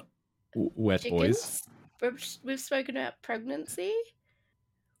about wet boys. Chickens. We've spoken about pregnancy.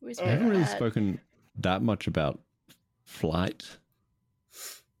 We've I spoken haven't really about... spoken that much about flight,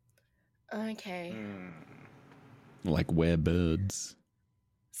 Okay. like werebirds.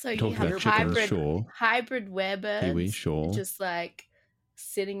 So you Talked have about chickens, sure. hybrid werebirds. Kiwi, sure. Just like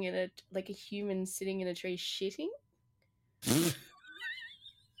sitting in like a human sitting in a tree shitting.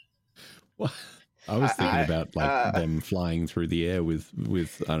 What? I was thinking I- about like them flying through the air with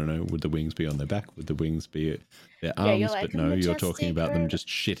I don't know, would the wings be on their back? Would the wings be their Yeah, arms? you're like but a no, you're talking majestic about them bird. just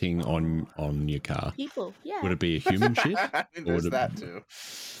shitting on your car. People, yeah. Would it be a human shit? I mean, Or there's would it- that too.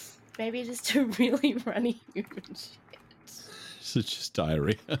 Maybe just a really runny human shit. So it's just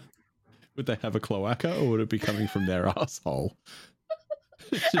diarrhea. Would they have a cloaca, or would it be coming from their asshole?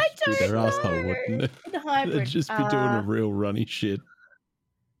 It'd I just be don't their know. asshole, wouldn't it? In hybrid, They'd just be doing a real runny shit.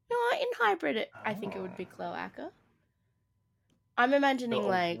 No, in hybrid, I think it would be cloaca. I'm imagining So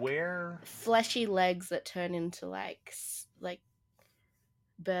like where? fleshy legs that turn into like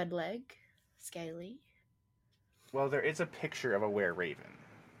bird leg, scaly. Well, there is a picture of a were-raven.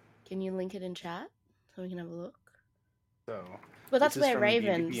 Can you link it in chat so we can have a look? So, Well, that's This is where from D&D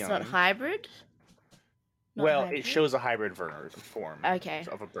ravens, not Beyond. hybrid. Not well, hybrid? it shows a hybrid form Okay.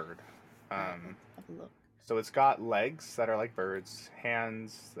 of a bird. Have a look. So it's got legs that are like birds,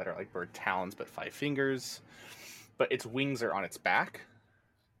 hands that are like bird talons but 5 fingers, but its wings are on its back,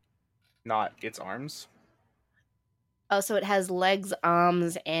 not its arms. Oh, so it has legs,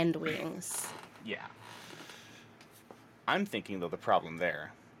 arms, and wings. Yeah. I'm thinking though the problem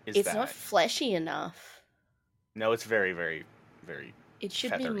there is It's that not fleshy enough. no, it's very, very, very. It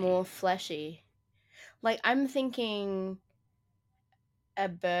should feathery. be more fleshy. Like, I'm thinking a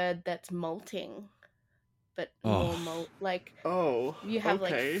bird that's molting, but more Oh. like Oh, you have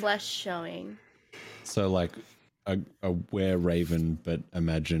like flesh showing. So like a were raven, but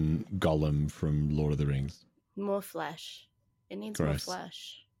imagine Gollum from Lord of the Rings. More flesh. It needs Gross. more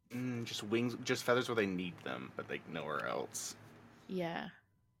flesh. Just wings, just feathers where they need them, but like nowhere else. Yeah.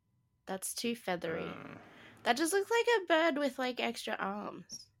 That's too feathery. Uh, That just looks like a bird with like extra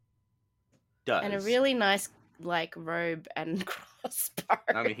arms. does And a really nice like robe and crossbow.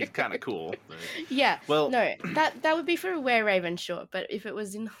 I mean, he's kind of cool. But... Yeah. Well, No, that would be for a were-raven, sure. But if it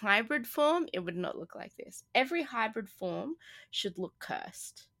was in hybrid form, it would not look like this. Every hybrid form should look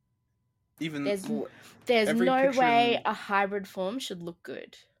cursed. even There's well, There's every no picture way in- a hybrid form should look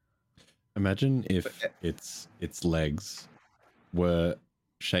good. Imagine if its legs were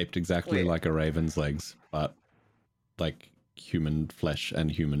shaped exactly Wait. like a raven's legs, but like human flesh and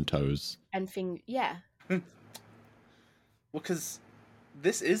human toes. And yeah. well, because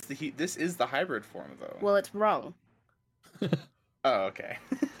this is the hybrid form though. Well, it's wrong. Oh, okay.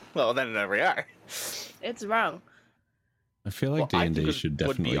 Well, then there we are. It's wrong. I feel like Well, I think D&D it should would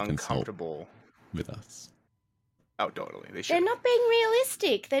definitely be consult uncomfortable. with us. Oh, totally. They should. They're not being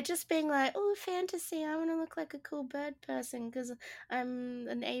realistic. They're just being like, oh, fantasy. I want to look like a cool bird person because I'm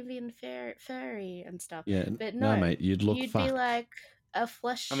an avian furry and stuff. Yeah, But no, no, mate, you'd look You'd fucked. be like a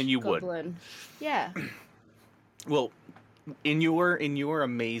flesh I mean, you would. goblin. Yeah. Well, in your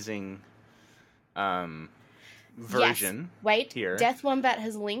amazing version Wait, here. Death Wombat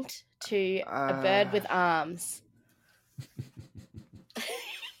has linked to a bird with arms.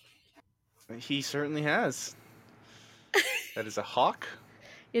 He certainly has. That is a hawk.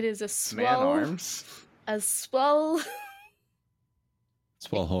 It is a Man swell. arms. A swell.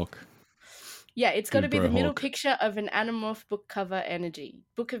 Swellhawk. Yeah, it's got to Good be bro the middle hawk. picture of an Animorph book cover energy.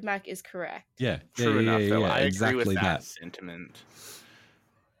 Book of Mac is correct. Yeah, True enough, though. I exactly agree with that that. sentiment.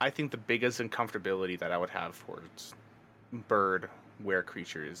 I think the biggest uncomfortability that I would have towards bird were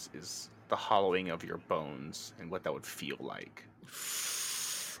creatures is the hollowing of your bones and what that would feel like.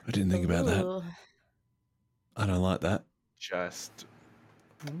 I didn't think about that. Ooh. I don't like that. Just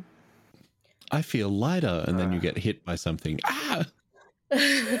I feel lighter, and then you get hit by something. Ah!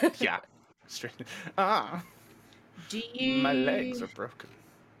 Yeah. Straight. Ah, Do you? my legs are broken.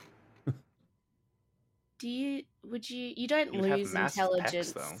 Do you? Would you? You don't You'd have lose massive pecs,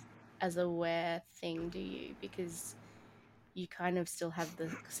 intelligence though. as a were thing, do you? Because you kind of still have the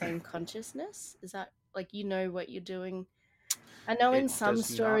same consciousness. Is that like you know what you're doing? I know in It some does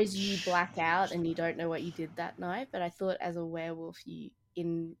not stories you black out change. and you don't know what you did that night, but I thought as a werewolf, you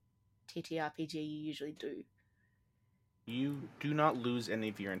in TTRPG you usually do. You do not lose any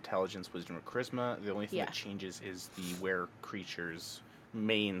of your intelligence, wisdom, or charisma. The only thing Yeah. that changes is the were creature's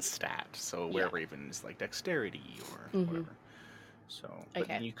main stat. So Yeah. were raven is like dexterity or Mhm. whatever. So, but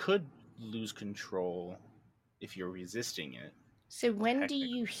Okay. you could lose control if you're resisting it. So when do Technically.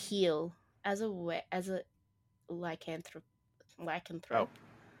 you heal as a lycanthrope? Oh,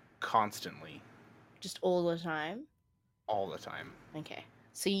 constantly, Just all the time? all the time. Okay.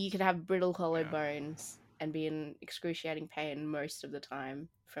 So you could have brittle Yeah. collarbones and be in excruciating pain most of the time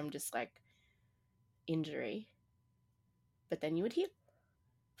from just like injury. But then you would heal.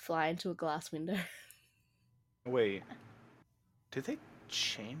 Fly into a glass window. Wait, did they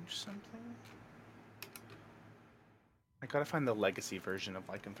change something? I gotta find the legacy version of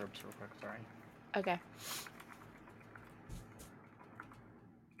lycanthropes real quick. Sorry. Okay.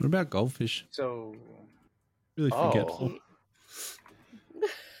 What about goldfish? So, Really Oh. forgetful.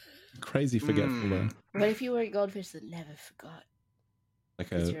 Crazy forgetful though. What if you were a goldfish that never forgot? Like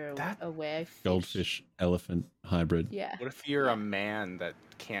Because a you're that- a werefish. goldfish elephant hybrid. Yeah. what if you're Yeah. a man that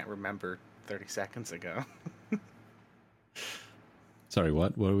can't remember 30 seconds ago? Sorry,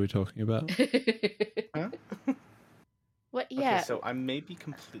 what? What are we talking about? Huh? What? Yeah. Okay, so I may be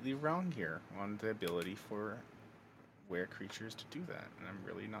completely wrong here on the ability for were creatures to do that, and I'm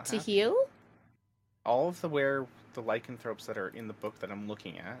really not to happy. heal? All of the lycanthropes that are in the book that I'm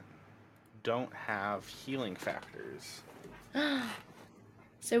looking at don't have healing factors.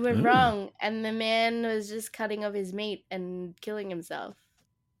 So we're Ooh. wrong, and the man was just cutting off his meat and killing himself.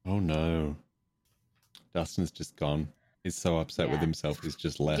 Oh no. Dustin's just gone. He's so upset with Yeah. himself he's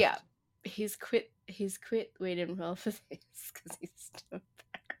just left. Yeah, he's quit. He's quit. We didn't roll for this because he's still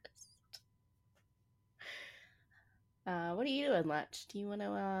embarrassed. What are you doing, Latch? Do you want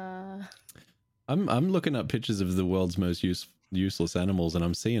to? I'm looking up pictures of the world's most useless animals and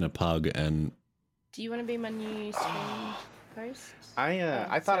I'm seeing a pug and Do you want to be my new stream post?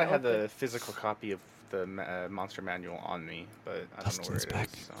 I thought I so had the awkward. physical copy of the monster manual on me, but I don't know where Dustin's it back.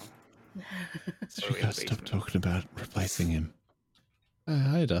 is. So. so Or we in gotta the stop basement. talking about replacing him. Hi, I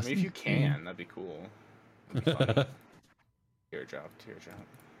mean, Dustin. if you can, that'd be cool. That'd be fun. Teardrop.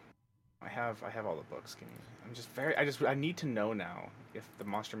 I have all the books. I need to know now if the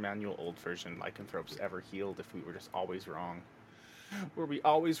monster manual old version lycanthropes ever healed. If we were just always wrong. Were we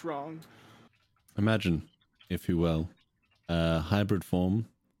always wrong? Imagine, if you will, a hybrid form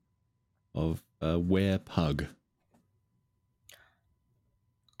of a were-pug.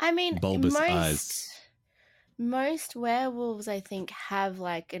 I mean, Bulbous eyes. most werewolves, I think, have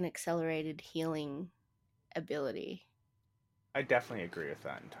like an accelerated healing ability. I definitely agree with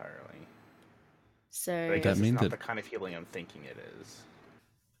that entirely. So, But I That guess mean it's not that- the kind of healing I'm thinking it is.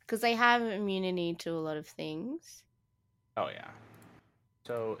 because they have immunity to a lot of things. Oh yeah.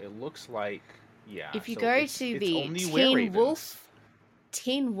 So it looks like If you so go it's to only the were-ravens.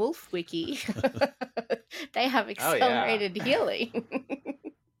 Teen Wolf Wiki, they have Oh, yeah. accelerated healing.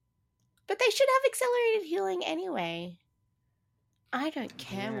 But they should have accelerated healing anyway. I don't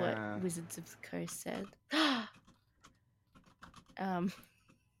care Yeah. what Wizards of the Coast said.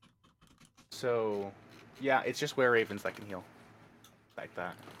 So yeah, it's just were-ravens that can heal like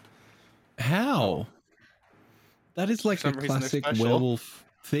that. How? That is like For a some reason they're classic special. werewolf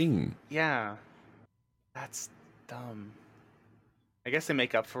thing. Yeah, that's dumb. I guess they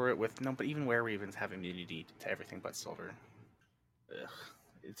make up for it with no, but even were-ravens have immunity to everything but silver. Ugh,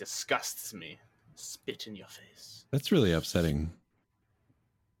 it disgusts me. Spit in your face. That's really upsetting.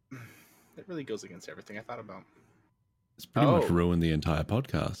 It really goes against everything I thought about. It's pretty much Oh. ruined the entire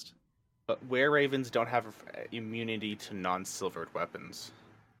podcast. But were-ravens don't have immunity to non-silvered weapons,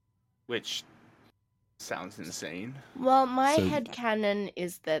 which sounds insane. Well, my So- headcanon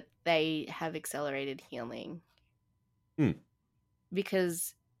is that they have accelerated healing. Hmm.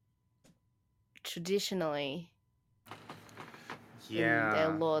 Because traditionally, in Yeah. their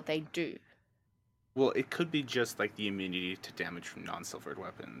lore, they do. Well, it could be just like the immunity to damage from non-silvered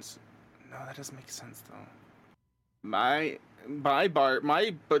weapons. No, that doesn't make sense though. My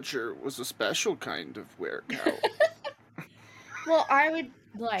butcher was a special kind of were-cow. Well, I would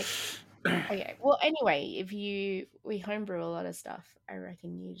like. Okay. Well, anyway, if we homebrew a lot of stuff, I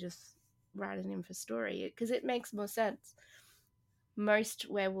reckon you just write it in for story because it makes more sense. most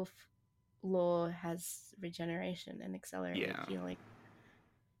werewolf lore has regeneration and accelerated Yeah. healing.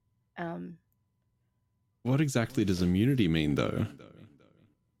 What exactly does immunity mean, though?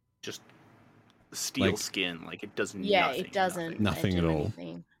 Just steel Like- skin, like it does Yeah, nothing. it doesn't. Nothing do at all.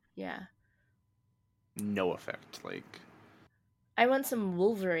 anything. Yeah. No effect. Like, I want some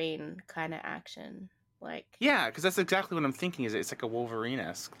Wolverine kind of action. Like, yeah, because that's exactly what I'm thinking. Is it's like a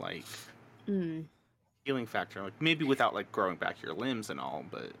Wolverine-esque like healing factor. Like maybe without like growing back your limbs and all,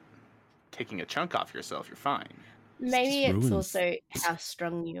 but taking a chunk off yourself, you're fine. maybe just it's ruins- also how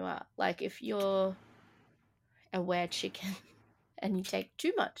strong you are. Like, if you're a were chicken and you take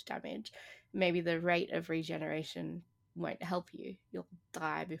too much damage, maybe the rate of regeneration won't help you. You'll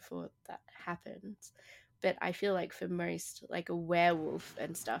die before that happens. But I feel like for most, like a werewolf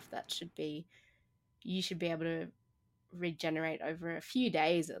and stuff, you should be able to regenerate over a few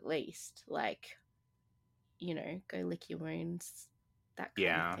days at least. Like, go lick your wounds, that kind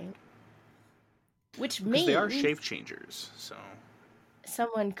Yeah. of thing. Which Because means they are shape changers, so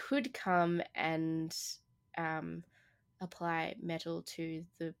someone could come and apply metal to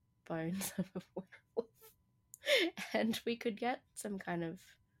the bones of a werewolf, and we could get some kind of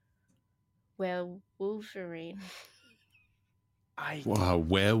werewolverine. I Wow,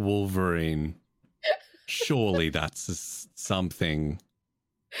 werewolverine. Surely that's something.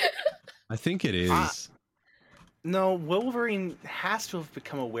 I think it is. no, Wolverine has to have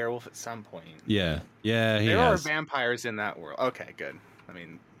become a werewolf at some point. Yeah, he there has. are vampires in that world. Okay, good. I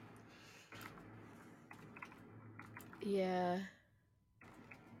mean, Yeah.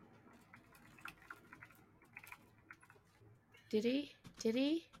 Did he?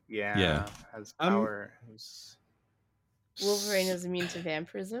 yeah, Yeah. has Um, power. Wolverine is immune to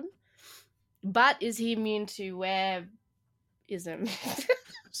vampirism. But is he immune to wereism?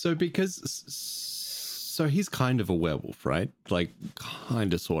 So so he's kind of a werewolf, right? Like,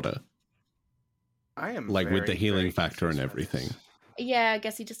 kind of, sort of. I am Like, with the very, healing very factor and confused by everything. this. Yeah, I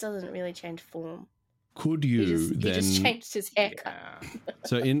guess he just doesn't really change form. Could He you just then? changed his haircut. Yeah.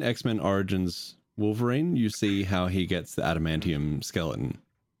 So in X-Men Origins Wolverine, you see how he gets the adamantium skeleton.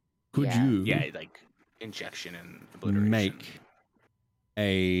 Could Yeah. you Yeah, like injection and obliteration. make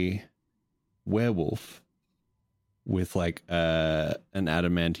a werewolf with like an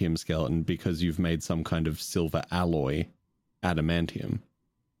adamantium skeleton because you've made some kind of silver alloy adamantium?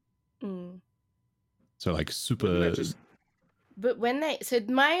 Mm. So like Wouldn't super. that just- But when my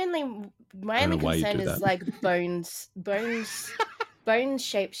only don't know why you concern do is that. like bones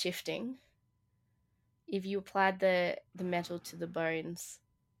shape shifting. If you applied the metal to the bones,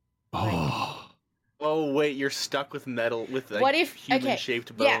 Oh, Oh wait, you're stuck with metal with like What if- okay,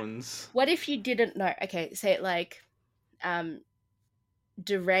 human-shaped yeah. bones. what if you didn't know? Okay, say like,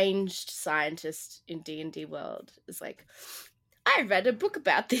 deranged scientist in D&D world is like, I read a book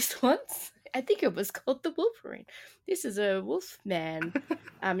about this once. I think it was called The Wolverine. This is a wolf man.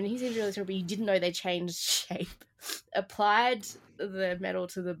 And he seems really terrible. You didn't know they changed shape. Applied the metal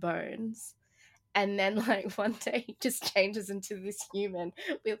to the bones. And then, like, one day he just changes into this human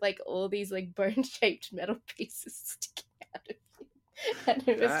with, like, all these, like, bone-shaped metal pieces sticking out of him. And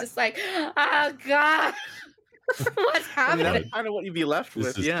it was That- just like, oh, God. What's I mean, happening? that's kind of what you'd be left this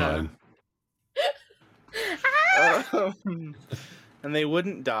with, is yeah. fun. And they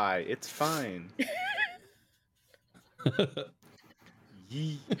wouldn't die. It's fine.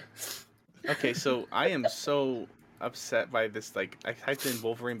 Yee. Okay, so I am so upset by this. Like, I typed in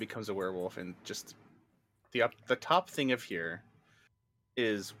Wolverine becomes a werewolf, and just the top thing of here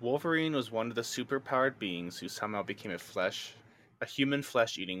is Wolverine was one of the superpowered beings who somehow became a human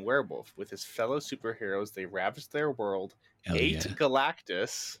flesh-eating werewolf. With his fellow superheroes, they ravaged their world, Hell ate yeah.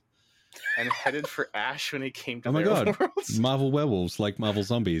 Galactus, and headed for Ash when he came to Oh my their God. worlds. Marvel werewolves like Marvel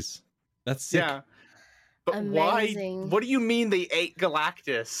zombies. That's sick. Yeah. But Amazing. why? What do you mean they ate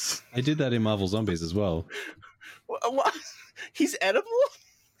Galactus? They did that in Marvel Zombies as well. What? He's edible?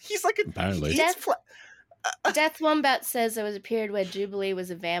 He's like a Apparently. he eats Death- fle- Death Wombat says there was a period where Jubilee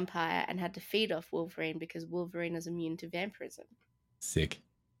was a vampire and had to feed off Wolverine because Wolverine is immune to vampirism. Sick.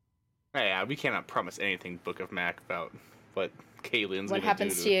 Yeah, we cannot promise anything, Book of Mac, about what Kaylin's What gonna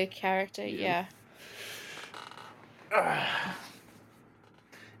happens do to your character? you. Yeah.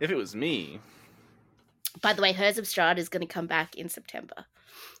 If it was me, By the way, Hers of Strahd is going to come back in September.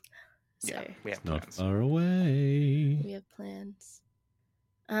 So yeah, we have Not plans. far away. we have plans.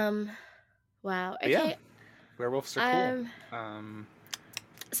 Wow. But yeah, Okay. werewolves are Um. cool.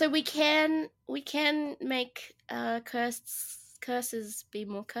 So we can make curses be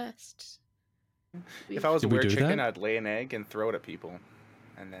more cursed. If I was a Did we weird do chicken, that? I'd lay an egg and throw it at people,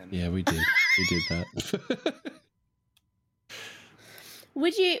 and then Yeah, we did. We did that.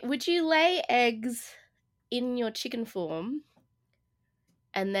 Would you lay eggs in your chicken form,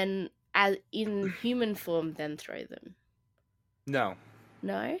 and then in human form, then throw them? No.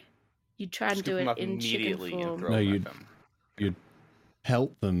 No, you'd try and Scoop do them it up in chicken immediately and form. throw No, them you'd- at them. You'd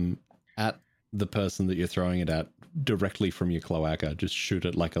pelt them at the person that you're throwing it at directly from your cloaca. Just shoot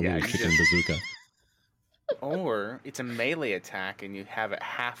it like a Yeah, little you chicken just- bazooka. Or it's a melee attack and you have it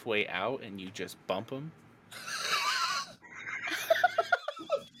halfway out and you just bump them.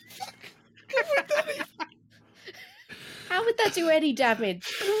 How would that do any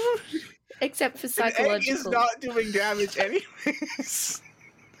damage? Except for psychological. Egg is not doing damage anyways.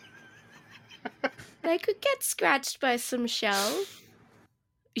 They could get scratched by some shell.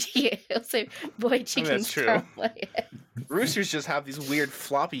 Yeah, also, boy chickens true. can't lay eggs. Roosters just have these weird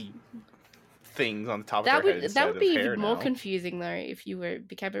floppy things on the top That of their would head. that would be instead of even hair more now. confusing though if you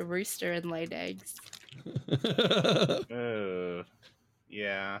became a rooster and laid eggs.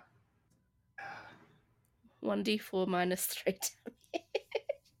 Yeah. 1d4 minus 3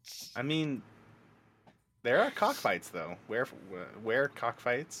 damage. I mean, there are cockfights though. Wear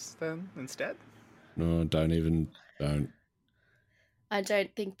cockfights then instead. No, don't. I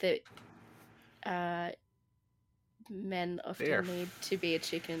don't think that men They are often need to be a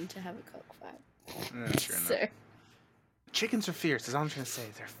chicken to have a cockfight. Sure enough. So, Chickens are fierce. That's all I'm trying to say.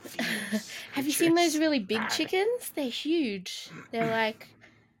 They're fierce. have you seen those creatures. really big Bad. chickens? They're huge. They're like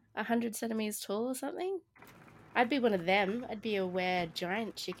 100 centimeters tall or something. I'd be one of them. I'd be a rare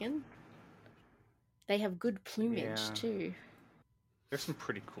giant chicken. They have good plumage Yeah. too. There's some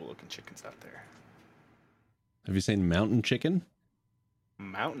pretty cool looking chickens out there. Have you seen mountain chicken?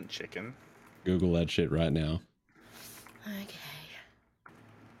 Mountain chicken. Google that shit right now. Okay.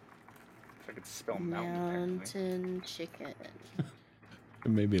 If I could spell mountain. technically. Mountain chicken. It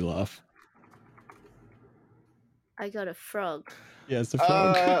made me laugh. I got a frog. Yeah, it's a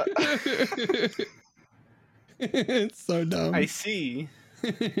frog. Uh, It's so dumb. I see.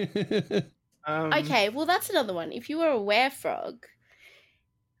 Okay, well that's another one. If you were a werefrog,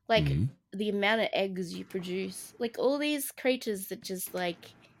 like Mhm. the amount of eggs you produce, like all these creatures that just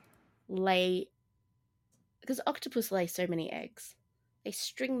like lay, because octopus lay so many eggs, they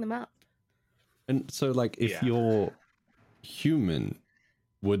string them up. And so, like, if Yeah. you're human,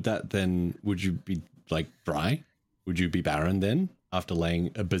 would you be like dry? Would you be barren then after laying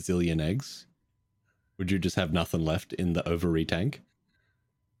a bazillion eggs? Would you just have nothing left in the ovary tank?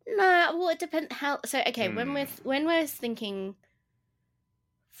 Nah, well it depends how. So okay, Hmm. when we're thinking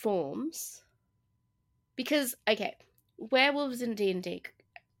forms, because okay, werewolves in D&D,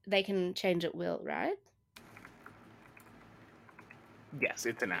 they can change at will, right? Yes,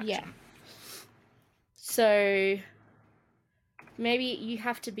 it's an action. Yeah. So maybe you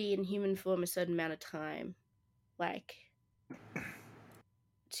have to be in human form a certain amount of time, like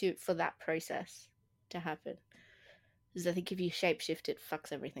for that process to happen. Because I think if you shapeshift, it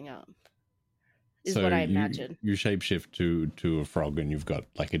fucks everything up. Is So what I you- imagine. You shapeshift to a frog, and you've got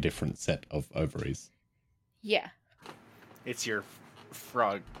like a different set of ovaries. Yeah. It's your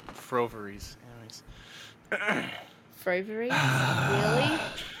froveries. Anyways. Froveries?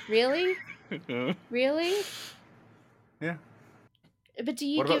 Really? Really? Yeah. But do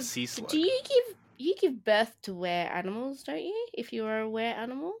you What about give sea slug? do you give birth to were animals, don't you? If you are a were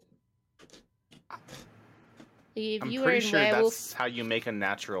animal? If I'm you were pretty in sure werewolf, that's how you make a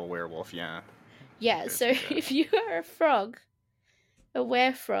natural werewolf. Yeah. yeah. Yes, So yeah. if you are a frog, a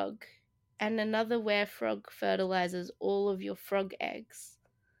werefrog, and another werefrog fertilizes all of your frog eggs,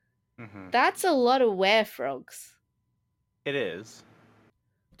 Hmm. that's a lot of werefrogs. It is.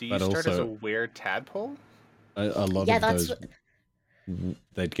 Do you But start as a also- weird tadpole? A lot Yeah, of that's those,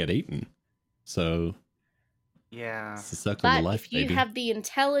 they'd get eaten. So Yeah. it's the circle But of life, if you baby. have the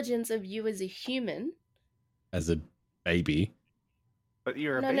intelligence of you as a human, As a baby, But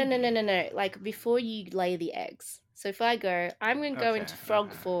you're a no, baby. like before you lay the eggs. So if I go, I'm going to go Okay, into frog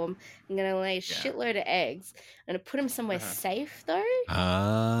okay. form. I'm going to lay a Yeah. shitload of eggs. I'm going to put them somewhere Uh-huh. safe though,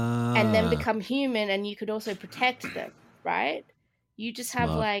 ah, and then become human. And you could also protect them, right? You just have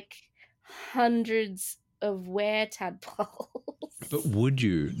Smart. like hundreds of were tadpoles. But would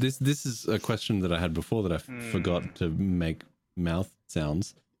you? This is a question that I had before that I forgot Hmm. to make mouth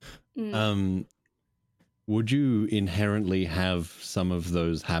sounds. Mm. Would you inherently have some of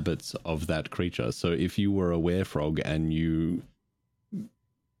those habits of that creature? So if you were a werefrog and you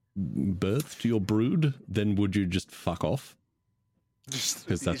birthed your brood, then would you just fuck off?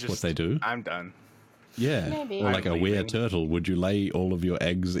 Because that's what they do. I'm done. Yeah. Maybe. Or like I'm a leaving. were-turtle, would you lay all of your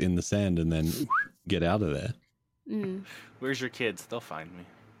eggs in the sand and then get out of there? Mm. Where's your kids? They'll find me.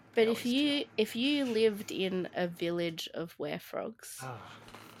 But That if you lived in a village of werefrogs,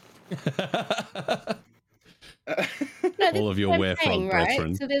 no, All of your what I'm werefrog saying, right?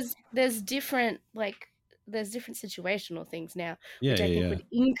 brethren. So there's different situational things now, Yeah, which I think yeah. would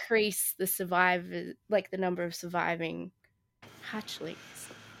increase the the number of surviving hatchlings.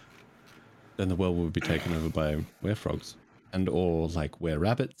 Then the world would be taken over by werefrogs, and or like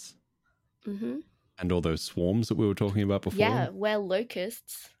were-rabbits, Mm-hmm. and all those swarms that we were talking about before. Yeah,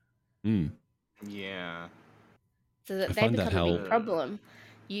 locusts. Mm. Yeah. So that I they find that become a big how- problem.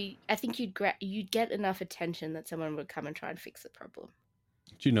 I think you'd get enough attention that someone would come and try and fix the problem.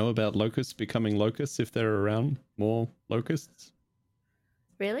 Do you know about locusts becoming locusts if they're around more locusts?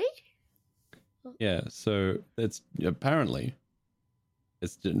 Really? Yeah, so it's apparently.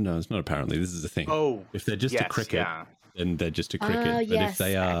 It's not apparently. This is a thing. Oh, If they're just a cricket, yeah. then they're just a cricket. But Yes, if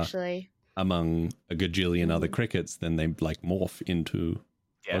they are actually. among a gajillion other Mhm. crickets, then they like morph into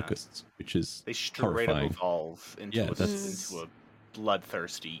Yeah. locusts, which is They straight up horrifying. evolve into, Yeah, that's- into a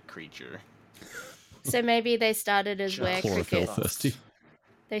bloodthirsty creature. So maybe they started as Just were chlorophyll crickets. thirsty.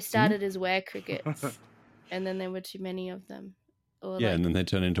 They started as were crickets, and then there were too many of them. Or Yeah, like, and then they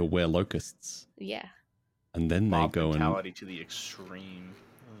turn into were locusts, yeah. and then they Mob go and mentality to the extreme.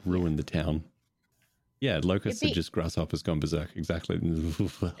 ruin the town. Yeah, locusts It'd are be- just grasshoppers gone berserk. Exactly.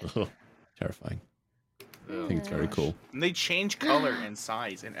 Terrifying. I think it's very Gosh. cool. And they change color and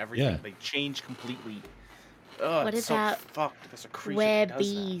size and everything. Yeah. They change completely. Ugh, What it's about so fucked. There's a creature Were that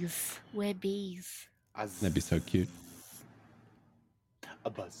does bees. Were bees. that. That'd be so cute. A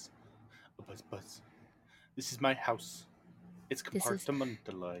buzz. A buzz buzz. This is my house. It's This is-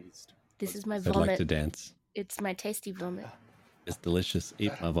 compartmentalized. This is my I'd vomit. like to dance. It's my tasty vomit. It's delicious.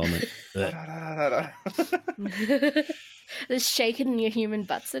 Eat my vomit. Ugh. They're shaking your human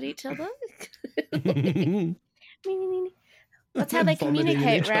butts at each other. That's how they Vomiting in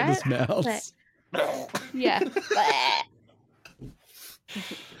communicate, each right? other's mouths. Yeah.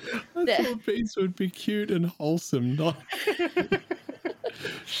 I thought bees would be cute and wholesome, not.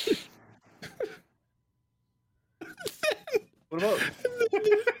 What about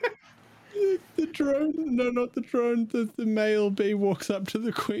The drone, no, not the drone. The male bee walks up to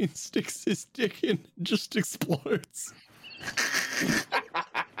the queen, sticks his dick in, and just explodes.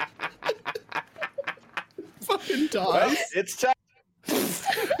 Fucking well, dies. it's time.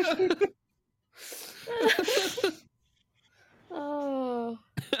 Oh.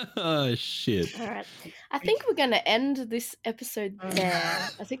 Oh shit! All right. I think we're going to end this episode there.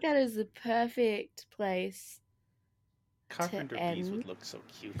 I think that is the perfect place. Carpenter bees end. would look so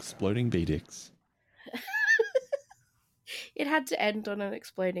cute. Exploding bee dicks. It had to end on an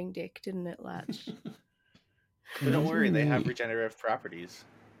exploding dick, didn't it, Latch? But don't worry, they have regenerative properties.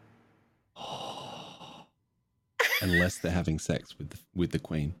 Unless they're having sex with the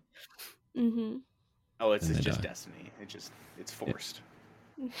queen. Mm-hmm. Oh, it's And they just die. destiny. It's forced.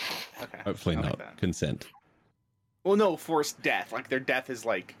 Okay. Hopefully I like not that. consent. Well, no, forced death. Like their death is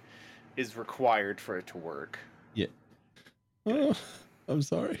required for it to work. Yeah. Oh, I'm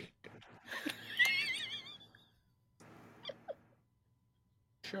sorry.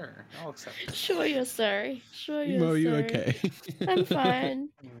 Sure, I'll accept it. Sure, you're sorry. Sure, you're Mo, are you sorry. okay? I'm fine.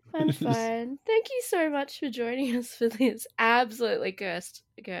 I'm fine. Thank you so much for joining us for this absolutely cursed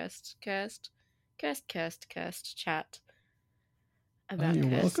chat about you're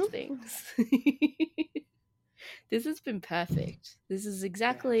cursed welcome. things. This has been perfect. This is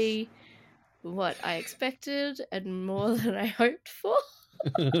exactly what I expected and more than I hoped for.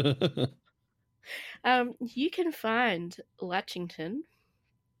 You can find Latchington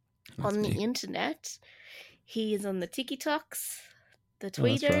on the internet. He is on the TikToks, the Oh, that's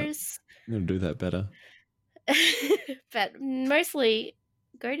right. Tweeters, I'm gonna do that better. but mostly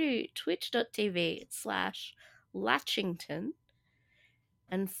go to twitch.tv/Latchington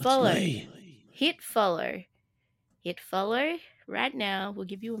and follow. Hit follow. Hit follow right now. We'll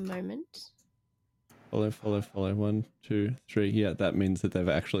give you a moment. Follow. 1, 2, 3. Yeah, that means that they've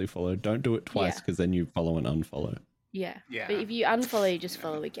actually followed. Don't do it twice Yeah. because then you follow and unfollow. Yeah. Yeah. But if you unfollow, you just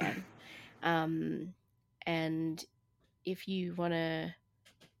follow again. And if you want to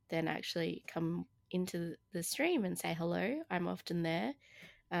then actually come into the stream and say hello, I'm often there,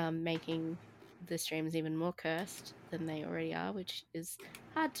 making the streams even more cursed than they already are, which is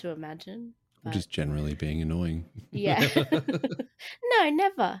hard to imagine. I'm But just generally being annoying. yeah. No,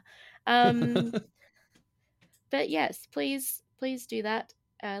 never. But yes, please do that.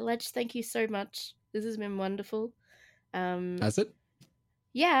 Ledge, thank you so much. This has been wonderful. Has it?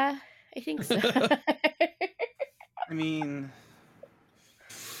 Yeah, I think so. I mean,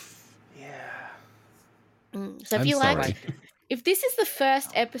 yeah. So if I'm you sorry. liked If this is the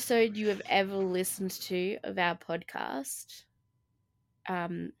first episode you have ever listened to of our podcast,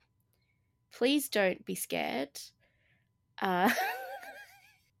 please don't be scared.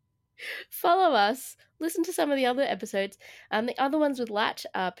 Follow us. Listen to some of the other episodes. The other ones with Latch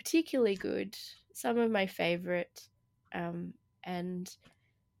are particularly good. Some of my favorite. And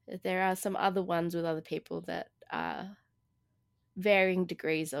there are some other ones with other people that are varying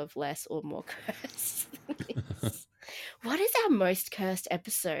degrees of less or more cursed. What is our most cursed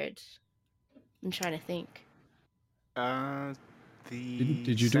episode? I'm trying to think.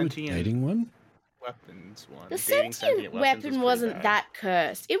 Did you do a dating one? Weapons one. The Dating sentient weapons weapon was wasn't pretty bad. that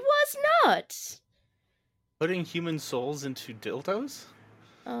cursed. It was not. Putting human souls into dildos?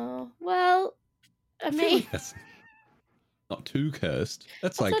 Oh, well, I feel mean, like that's not too cursed.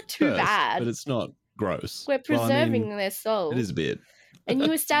 That's like not too cursed, bad. but it's not gross. we're Well, I mean, preserving their souls. it is a bit. And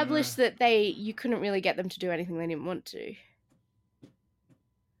you established that you couldn't really get them to do anything they didn't want to.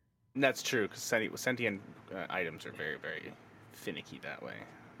 That's true, because sentient items are very, very finicky that way.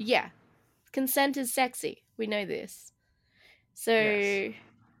 Yeah. Consent is sexy. We know this. So, Yes.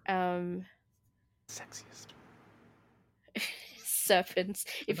 Serpents.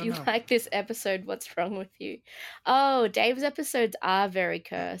 If don't you know. like this episode, what's wrong with you? Oh, Dave's episodes are very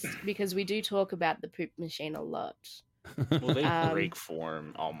cursed because we do talk about the poop machine a lot. Well, they Um, break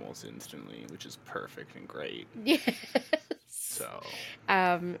form almost instantly, which is perfect and great. Yes. So,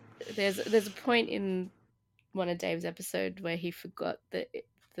 There's a point in one of Dave's episodes where he forgot that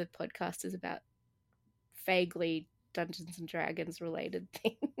the podcast is about vaguely Dungeons and Dragons related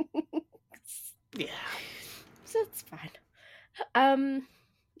things. yeah. So it's fine.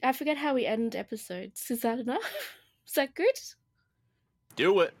 I forget how we end episodes. Is that enough? Is that good?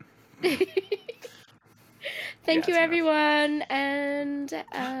 Do it. Thank you, it's enough. everyone. And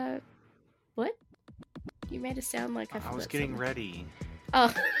what? You made it sound like I I forgot was getting something. ready.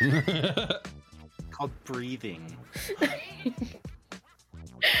 Oh. Called breathing.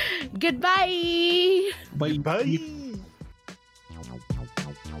 Goodbye. Bye. Bye.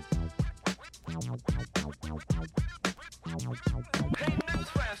 Hey,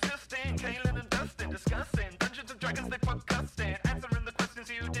 newsflash, just in, Kaylin and Dustin discussing Dungeons and Dragons, they podcasting, answering the questions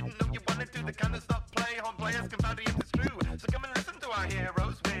you didn't know you wanted to. The kind of stuff play on players can find it is true. So come and listen to our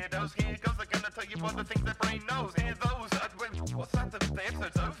heroes, weirdos. Here goes, they're gonna tell you all the things their brain knows. Hear those? Wait, what's that? The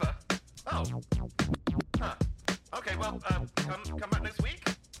episode's over. Oh. Huh. Okay, well, come back next week,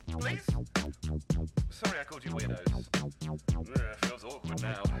 please. Sorry, I called you weirdos. Ugh, feels awkward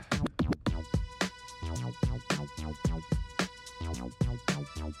now.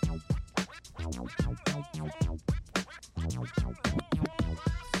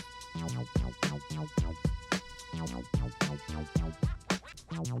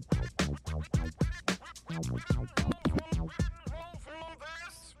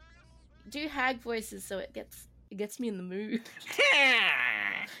 Do hag voices so it gets me in the mood.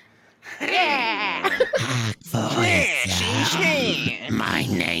 Yeah. My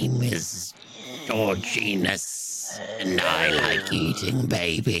name is Georginus, and I like eating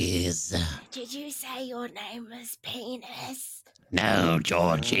babies. Did you say your name was Penis? No,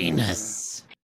 Georginus.